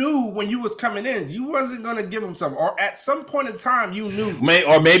you knew when you was coming in, you wasn't gonna give him some, or at some point in time you knew.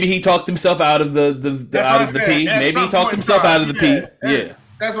 Or maybe he talked himself out of the pee. Maybe he talked himself out of the pee. Yeah.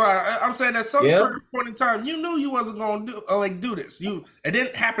 That's why I'm saying at some certain point in time, you knew you wasn't gonna do this. It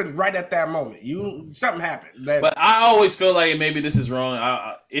didn't happen right at that moment. Something happened. But I always feel like, and maybe this is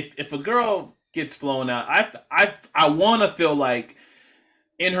wrong. If a girl gets flown out, I want to feel like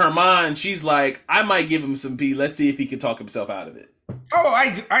in her mind she's like, I might give him some pee. Let's see if he can talk himself out of it. Oh,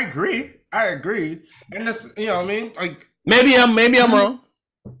 I agree. And this, you know what I mean? Like maybe I'm wrong.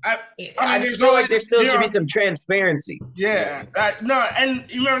 I just feel like there still should be some transparency. Yeah. No, and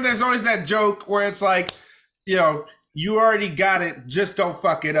you remember there's always that joke where it's like, you already got it, just don't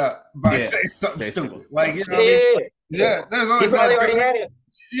fuck it up by saying something stupid. Like, you know what I mean? Yeah, there's always he probably already had it.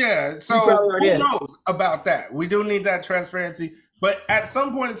 Yeah, so who knows about that? We do need that transparency. But at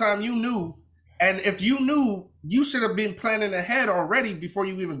some point in time, you knew, and if you knew, you should have been planning ahead already before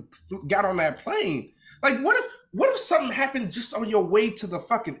you even got on that plane. Like, what if something happened just on your way to the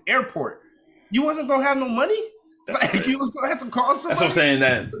fucking airport? You wasn't gonna have no money? You was gonna have to call somebody? That's what I'm saying.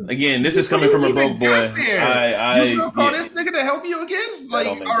 That again, this is coming from a broke boy. You gonna call this nigga to help you again?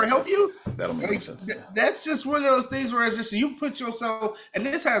 Or help you? That don't make no sense. That's just one of those things where it's just you put yourself, and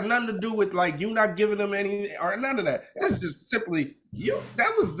this has nothing to do with like you not giving them any or none of that. This is just simply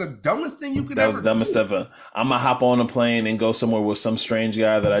that was the dumbest thing you could ever do. That was the dumbest ever. I'm gonna hop on a plane and go somewhere with some strange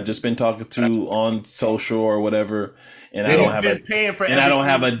guy that I just been talking to on social or whatever, and I don't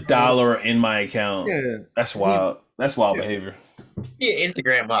have a dollar in my account. Yeah. That's wild. That's wild behavior. Yeah,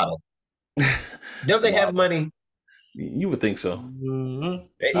 Instagram model. Don't they have money? You would think so.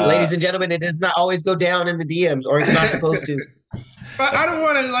 Mm-hmm. Ladies and gentlemen, it does not always go down in the DMs, or it's not supposed to. But I don't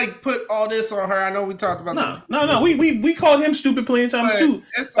want to like put all this on her. I know we talked about No. We called him stupid plenty of times too.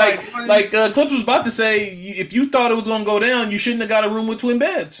 It's like Clips was about to say, if you thought it was gonna go down, you shouldn't have got a room with twin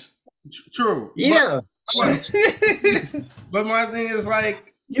beds. True. Yeah. But my thing is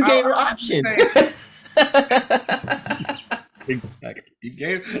like you gave her options. Exactly. You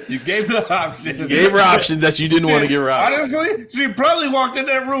gave the option. You gave her options that you didn't want to give her options. Honestly, she probably walked in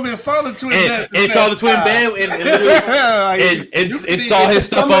that room and saw the twin bed. And saw the twin bed and saw his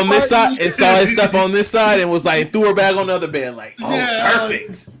stuff on this side and saw his stuff on this side and was like, threw her back on the other bed like,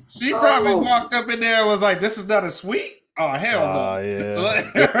 perfect. She probably walked up in there and was like, this is not a suite? Oh, hell no. Yeah.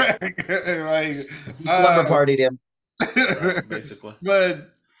 Slumber partied him. Basically. But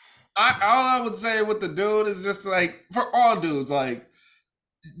all I would say with the dude is just like, for all dudes, like,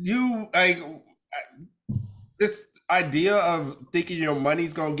 you, like, this idea of thinking your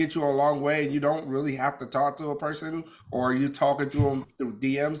money's gonna get you a long way and you don't really have to talk to a person or you talking to them through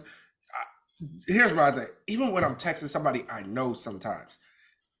DMs. Here's my thing. Even when I'm texting somebody I know sometimes,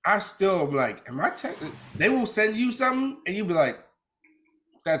 I still am like, am I texting? They will send you something and you'll be like,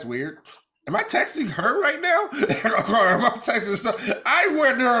 that's weird. Am I texting her right now? Or am I texting something? I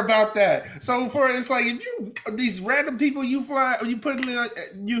wonder about that. So it's like if you these random people you fly, you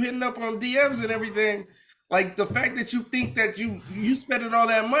hitting up on DMs and everything, Like the fact that you think that you spending all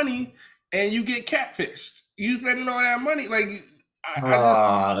that money and you get catfished. You spending all that money, like I just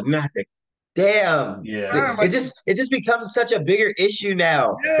Oh, not the damn. Yeah. like It just becomes such a bigger issue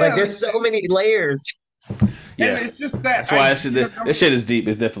now. Like yeah, there's so many layers. and Yeah. it's just that That's why I idea said that of- shit is deep.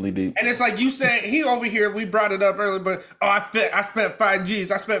 It's definitely deep. And it's like you said, he over here. We brought it up earlier, but I spent 5 Gs.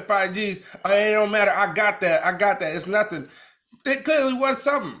 I spent 5 Gs. It don't matter. I got that. I got that. It's nothing. It clearly was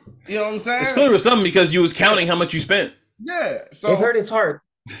something. You know what I'm saying? It's clearly something because you was counting how much you spent. Yeah. So It hurt his heart.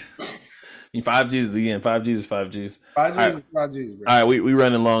 5Gs again. 5Gs is 5Gs. 5 Gs is 5 Gs, bro. All right, we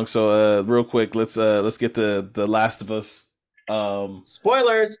running long, so real quick, let's get the Last of Us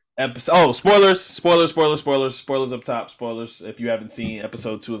Spoilers. episode. Oh, spoilers up top. Spoilers if you haven't seen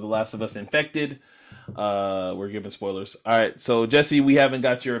episode 2 of The Last of Us Infected. We're giving spoilers. All right, so Jesse, we haven't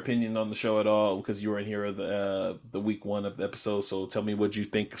got your opinion on the show at all because you were in here the week 1 of the episode. So tell me what you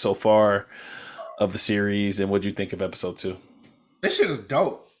think so far of the series and what you think of episode 2. This shit is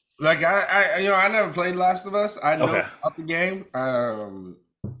dope. Like I never played Last of Us. I know about the game,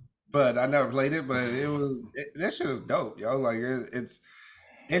 but I never played it. But this shit is dope, yo. Like it's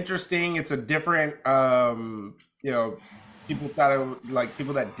interesting. It's a different, people thought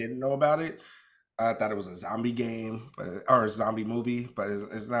people that didn't know about it. I thought it was a zombie game, or a zombie movie, but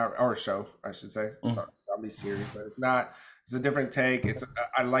it's not, or a show, I should say, zombie series, but it's not. It's a different take.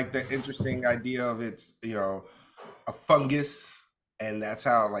 I like the interesting idea of it's a fungus, and that's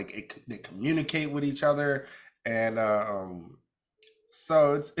how they communicate with each other, and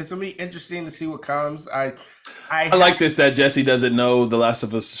so it's gonna be interesting to see what comes. I like this that Jesse doesn't know the Last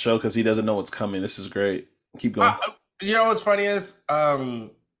of Us show because he doesn't know what's coming. This is great. Keep going. What's funny is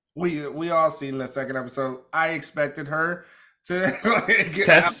we all seen the second episode. I expected her to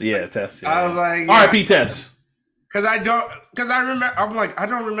Tess. Yeah. I was like, R.I.P. Tess. Because I don't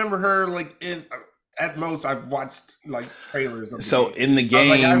remember her in. At most, I've watched trailers. Of the game. In the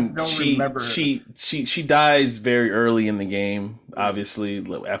game, she dies very early in the game. Obviously,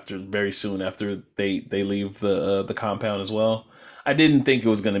 very soon after they leave the compound as well. I didn't think it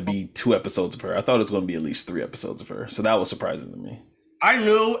was going to be 2 episodes of her. I thought it was going to be at least 3 episodes of her. So that was surprising to me. I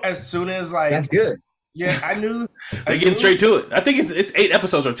knew as soon as that's good. Yeah, I knew. They're getting straight to it. I think it's 8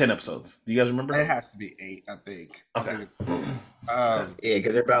 episodes or 10 episodes. Do you guys remember? It has to be 8, I think. Okay. Yeah,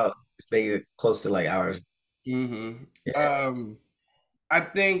 because they get close to hours. Mm-hmm. Yeah. I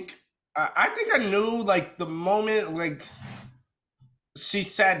think I knew the moment she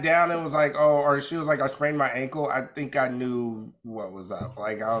sat down and was or she was I sprained my ankle. I think I knew what was up.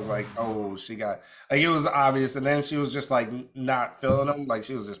 I was oh, she got it was obvious, and then she was just not feeling them.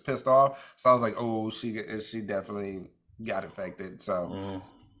 She was just pissed off. So I was oh, she definitely got infected. So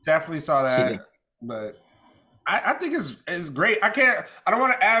definitely saw that, but. I think it's great. I don't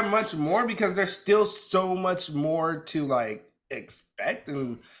want to add much more because there's still so much more to expect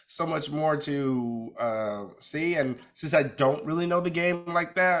and so much more to see. And since I don't really know the game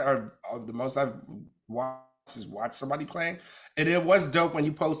like that, or the most I've watched is watch somebody playing, and it was dope when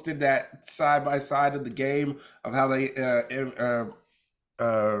you posted that side by side of the game of how they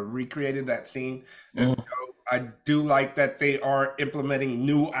recreated that scene. It's dope. I do like that they are implementing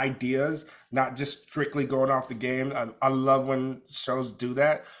new ideas, not just strictly going off the game. I love when shows do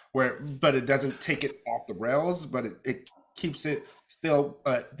that, but it doesn't take it off the rails, but it keeps it still.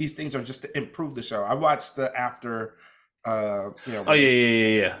 These things are just to improve the show. I watched the after. Oh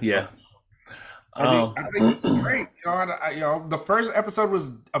yeah. I think it's great. The first episode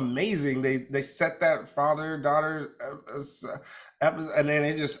was amazing. They set that father daughter episode, and then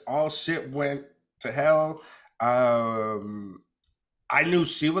it just all shit went to hell. I knew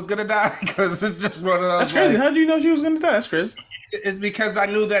she was gonna die because it's just one of those. That's crazy. How do you know she was gonna die? That's crazy. It's because I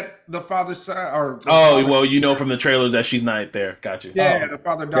knew that the father's son, from the trailers that she's not there. Got you. Yeah, the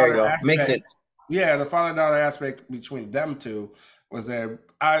father daughter aspect makes sense. Yeah, the father daughter aspect between them two was that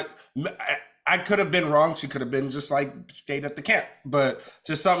I could have been wrong. She could have been just stayed at the camp, but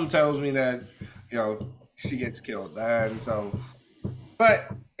just something tells me that she gets killed, and so.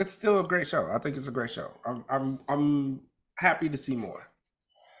 But it's still a great show. I think it's a great show. I'm happy to see more.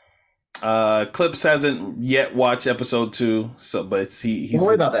 Clips hasn't yet watched episode 2, so but he's. Don't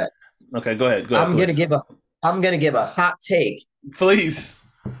worry about that. Okay, go ahead. I'm gonna give a hot take. Please.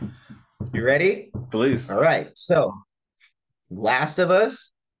 You ready? Please. All right. So, Last of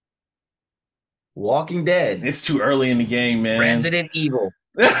Us, Walking Dead. It's too early in the game, man. Resident Evil.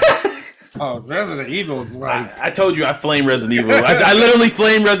 Oh, Resident Evil is I told you I flamed Resident Evil. I literally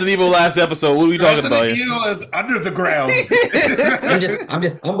flamed Resident Evil last episode. What are we talking about here? Resident Evil is under the ground.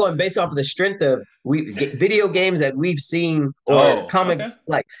 I'm going based off of the strength of video games that we've seen or comics.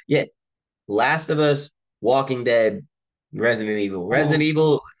 Okay. Last of Us Walking Dead, Resident Evil. Resident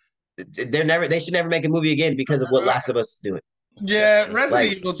Evil, they should never make a movie again because of what Last of Us is doing. Yeah, That's true.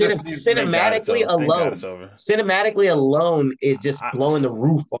 Resident Evil just needs to Thank God it's over. Thank God it's Cinematically over. alone is just I, blowing the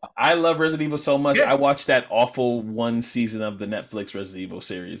roof off. I love Resident Evil so much. Yeah. I watched that awful one season of the Netflix Resident Evil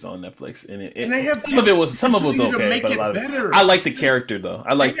series on Netflix, and And they have some of it was okay, make but a it lot of better. I like the character though.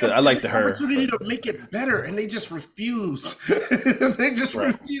 I like the her. Opportunity to make it better, and they just refuse. They just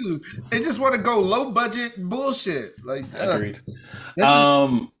refuse. They just want to go low budget bullshit. Like Agreed. this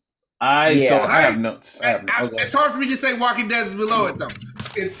I have notes. it's hard for me to say Walking Dead is below it though.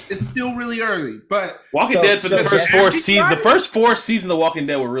 It's still really early, but Walking Dead for the first four seasons. The first 4 seasons of Walking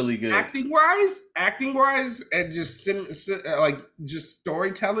Dead were really good. Acting wise, and just just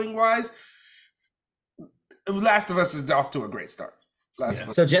storytelling wise, Last of Us is off to a great start.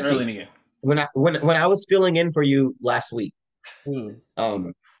 So Jesse, when I was filling in for you last week,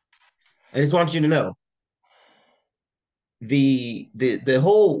 I just want you to know the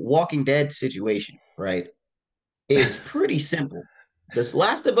whole Walking Dead situation, right, is pretty simple. This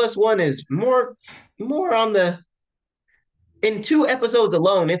Last of Us one is more on the, in 2 episodes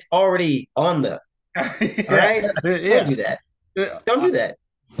alone, it's already on the all right. Don't do that. Don't do that.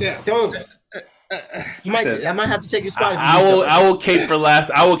 Yeah. Don't. I might have to take your spot. I will cape for last.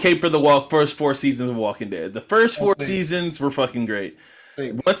 I will cape for the first 4 seasons of Walking Dead. The first 4 seasons were fucking great.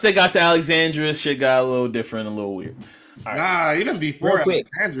 Thanks. Once they got to Alexandria, shit got a little different, a little weird. Right. Nah, even before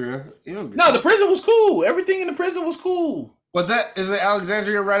Alexandria. No, the prison was cool. Everything in the prison was cool. Is it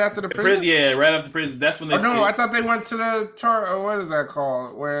Alexandria right after the prison? Yeah, right after prison. That's when they. I thought they went to the what is that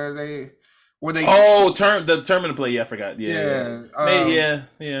called? Where they. The terminal play. Yeah, I forgot. Yeah.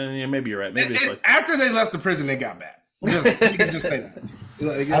 Maybe you're right. Maybe it's after they left the prison, they got bad. You can just say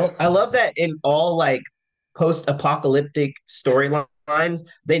that. I love that in all like post-apocalyptic storylines,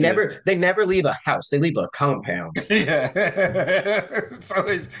 they never leave a house. They leave a compound. Yeah.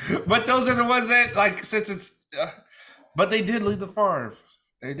 But those are the ones that like since it's. But they did leave the farm.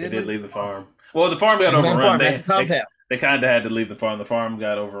 They did leave the farm. Well, the farm got overrun. They kind of had to leave the farm. The farm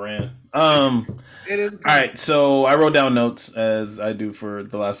got overran. It is. All right, so I wrote down notes as I do for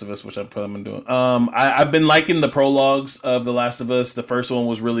The Last of Us, which I'm planning on doing. I've been liking the prologues of The Last of Us. The first one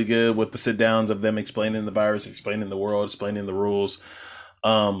was really good with the sit downs of them explaining the virus, explaining the world, explaining the rules.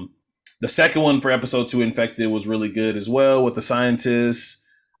 The second one for episode 2, Infected, was really good as well with the scientists.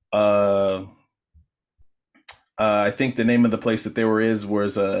 I think the name of the place that they were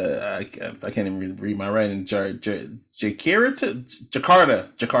was I can't even read my writing. Jakarta.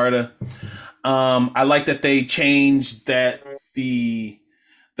 I like that they changed that the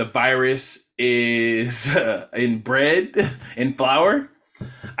virus is in bread and flour.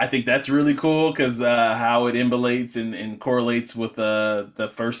 I think that's really cool because how it imbalates and correlates with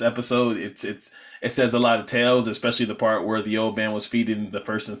the first episode. It says a lot of tales, especially the part where the old man was feeding the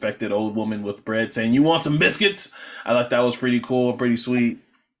first infected old woman with bread, saying, "You want some biscuits?" I thought that was pretty cool, pretty sweet.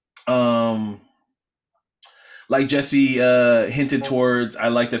 Like Jesse hinted towards, I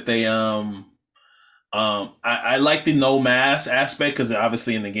like that they I like the no mask aspect because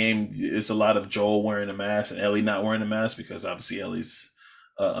obviously in the game it's a lot of Joel wearing a mask and Ellie not wearing a mask because obviously Ellie's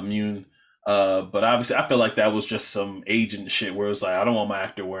immune. But obviously I feel like that was just some agent shit where it was like, I don't want my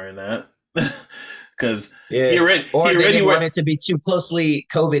actor wearing that. Because he already want it to be too closely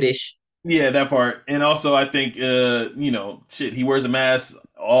COVID-ish. Yeah, that part. And also I think he wears a mask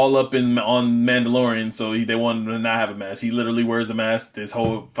all up on Mandalorian, so they wanted him to not have a mask. He literally wears a mask this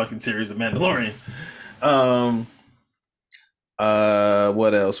whole fucking series of Mandalorian.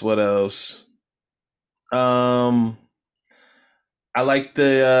 What else? I like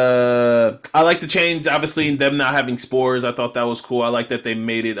the change, obviously, them not having spores. I thought that was cool. I like that they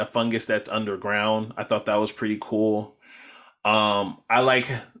made it a fungus that's underground. I thought that was pretty cool.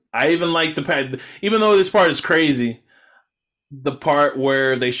 I even like the part, even though this part is crazy, the part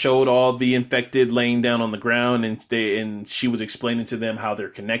where they showed all the infected laying down on the ground and she was explaining to them how they're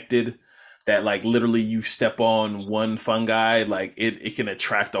connected. That like literally you step on one fungi, like it can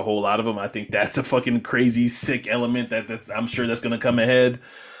attract a whole lot of them. I think that's a fucking crazy sick element I'm sure that's gonna come ahead.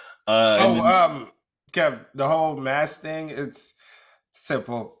 Kev, the whole mask thing, it's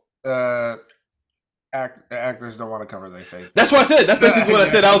simple. Actors don't want to cover their face. That's what I said. That's basically what I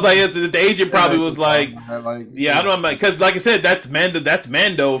said. I was like, the agent probably was like, I don't know, because like I said, that's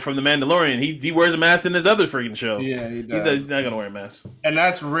Mando from the Mandalorian. He wears a mask in his other freaking show. Yeah, he does. He says he's not gonna wear a mask, and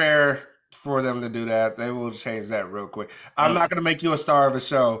that's rare. for them to do that. They will change that real quick. I'm not gonna make you a star of a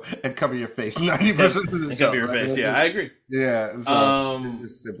show and cover your face 90% of the show. Cover your face. Yeah, I agree. Yeah. So it's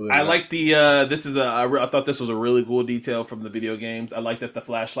just I like the I thought this was a really cool detail from the video games. I like that the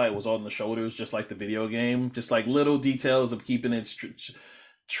flashlight was on the shoulders, just like the video game. Just like little details of keeping it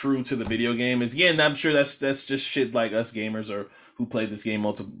true to the video game. Again, I'm sure that's just shit like us gamers or who played this game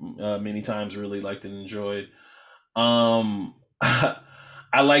many times really liked and enjoyed.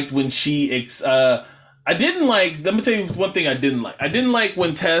 I liked when I didn't like. Let me tell you one thing I didn't like. I didn't like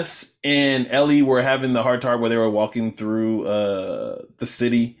when Tess and Ellie were having the hard time where they were walking through the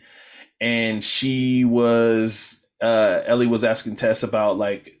city, and Ellie was asking Tess about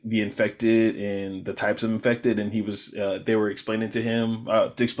like the infected and the types of infected, and they were explaining to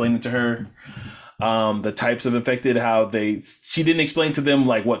her the types of infected, she didn't explain to them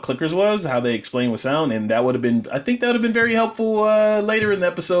like what clickers was, how they explain with sound, and I think that would have been very helpful later in the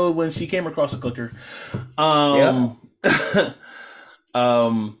episode when she came across a clicker. And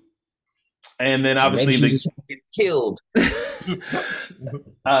then obviously they get killed.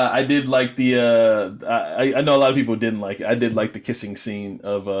 I did like the I know a lot of people didn't like it. I did like the kissing scene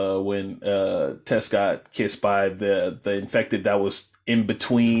of when Tess got kissed by the infected that was in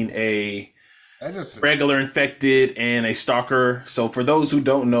between a regular infected and a stalker. So for those who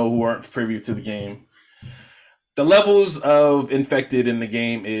don't know, who aren't privy to the game, the levels of infected in the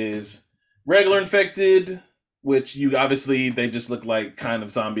game is regular infected, which they just look like kind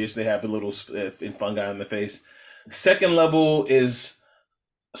of zombie-ish. They have a little fungi on the face. Second level is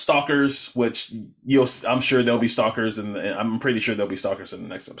stalkers, which I'm sure there'll be stalkers, and I'm pretty sure there'll be stalkers in the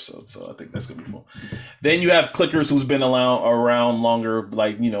next episode. So I think that's gonna be cool. Then you have clickers, who's been around longer,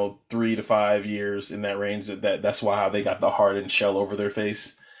 like 3 to 5 years in that range. That's why how they got the hardened shell over their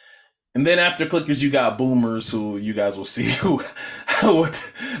face. And then after clickers, you got boomers, who you guys will see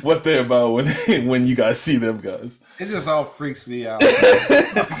what they're about when you guys see them guys. It just all freaks me out.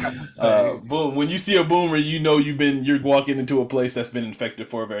 When you see a boomer, you're walking into a place that's been infected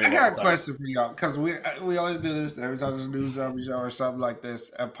for a very long time. I got a question for y'all, because we always do this every time there's a new zombie show or something like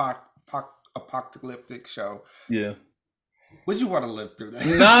this, apocalyptic show. Yeah. Would you want to live through that?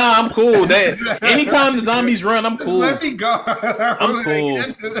 Nah, I'm cool. Anytime the zombies run, I'm cool. Let me go. I'm cool.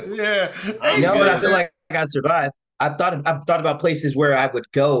 Yeah. No, but I feel like I'd survive. I've thought about places where I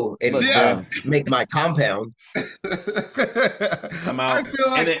would go and make my compound. Come out. I feel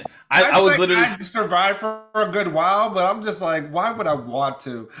like I was literally I'd survive for a good while, but I'm just like, why would I want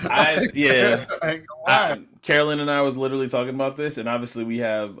to? Why? Carolyn and I was literally talking about this, and obviously we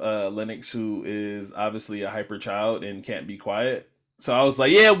have Lennox, who is obviously a hyper child and can't be quiet. So I was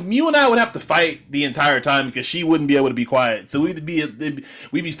like, yeah, you and I would have to fight the entire time because she wouldn't be able to be quiet. So we'd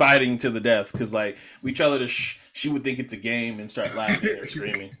be fighting to the death because like we tell her to she would think it's a game and start laughing or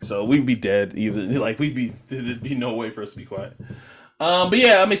screaming. So we'd be dead either. Like there'd be no way for us to be quiet. But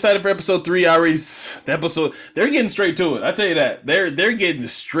yeah, I'm excited for episode 3. They're getting straight to it. I tell you that they're getting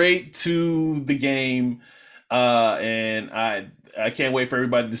straight to the game. And I can't wait for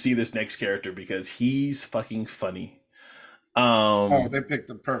everybody to see this next character because he's fucking funny. They picked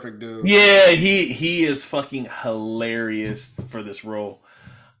the perfect dude. Yeah, he is fucking hilarious for this role.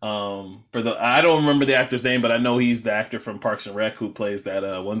 I don't remember the actor's name, but I know he's the actor from Parks and Rec who plays that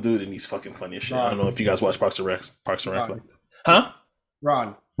one dude, and he's fucking funny as shit. I don't know if you guys watch Parks and Rec. Huh?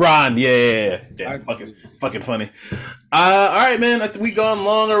 Ron, yeah. Fucking funny. All right, man. We gone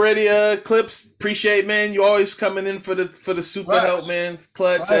long already. Clips, appreciate, man. You always coming in for the super help, man.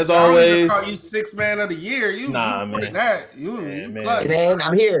 Clutch as always. Call you 6th man of the year. Man. Man,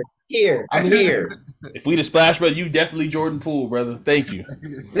 I'm here. I'm here. If we the Splash Brother, you definitely Jordan Poole, brother. Thank you.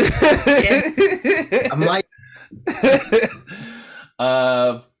 I'm like.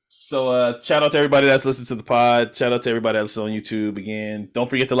 So shout out to everybody that's listening to the pod. Shout out to everybody that's on YouTube. Again, don't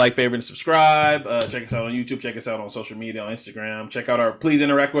forget to like, favorite, and subscribe. Check us out on YouTube. Check us out on social media, on Instagram. Please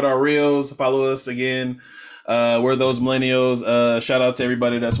interact with our reels. Follow us again. We're those millennials. Shout out to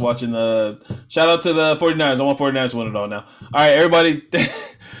everybody that's watching. Shout out to the 49ers. I want 49ers to win it all now. All right, everybody.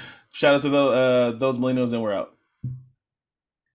 Shout out to those millennials, and we're out.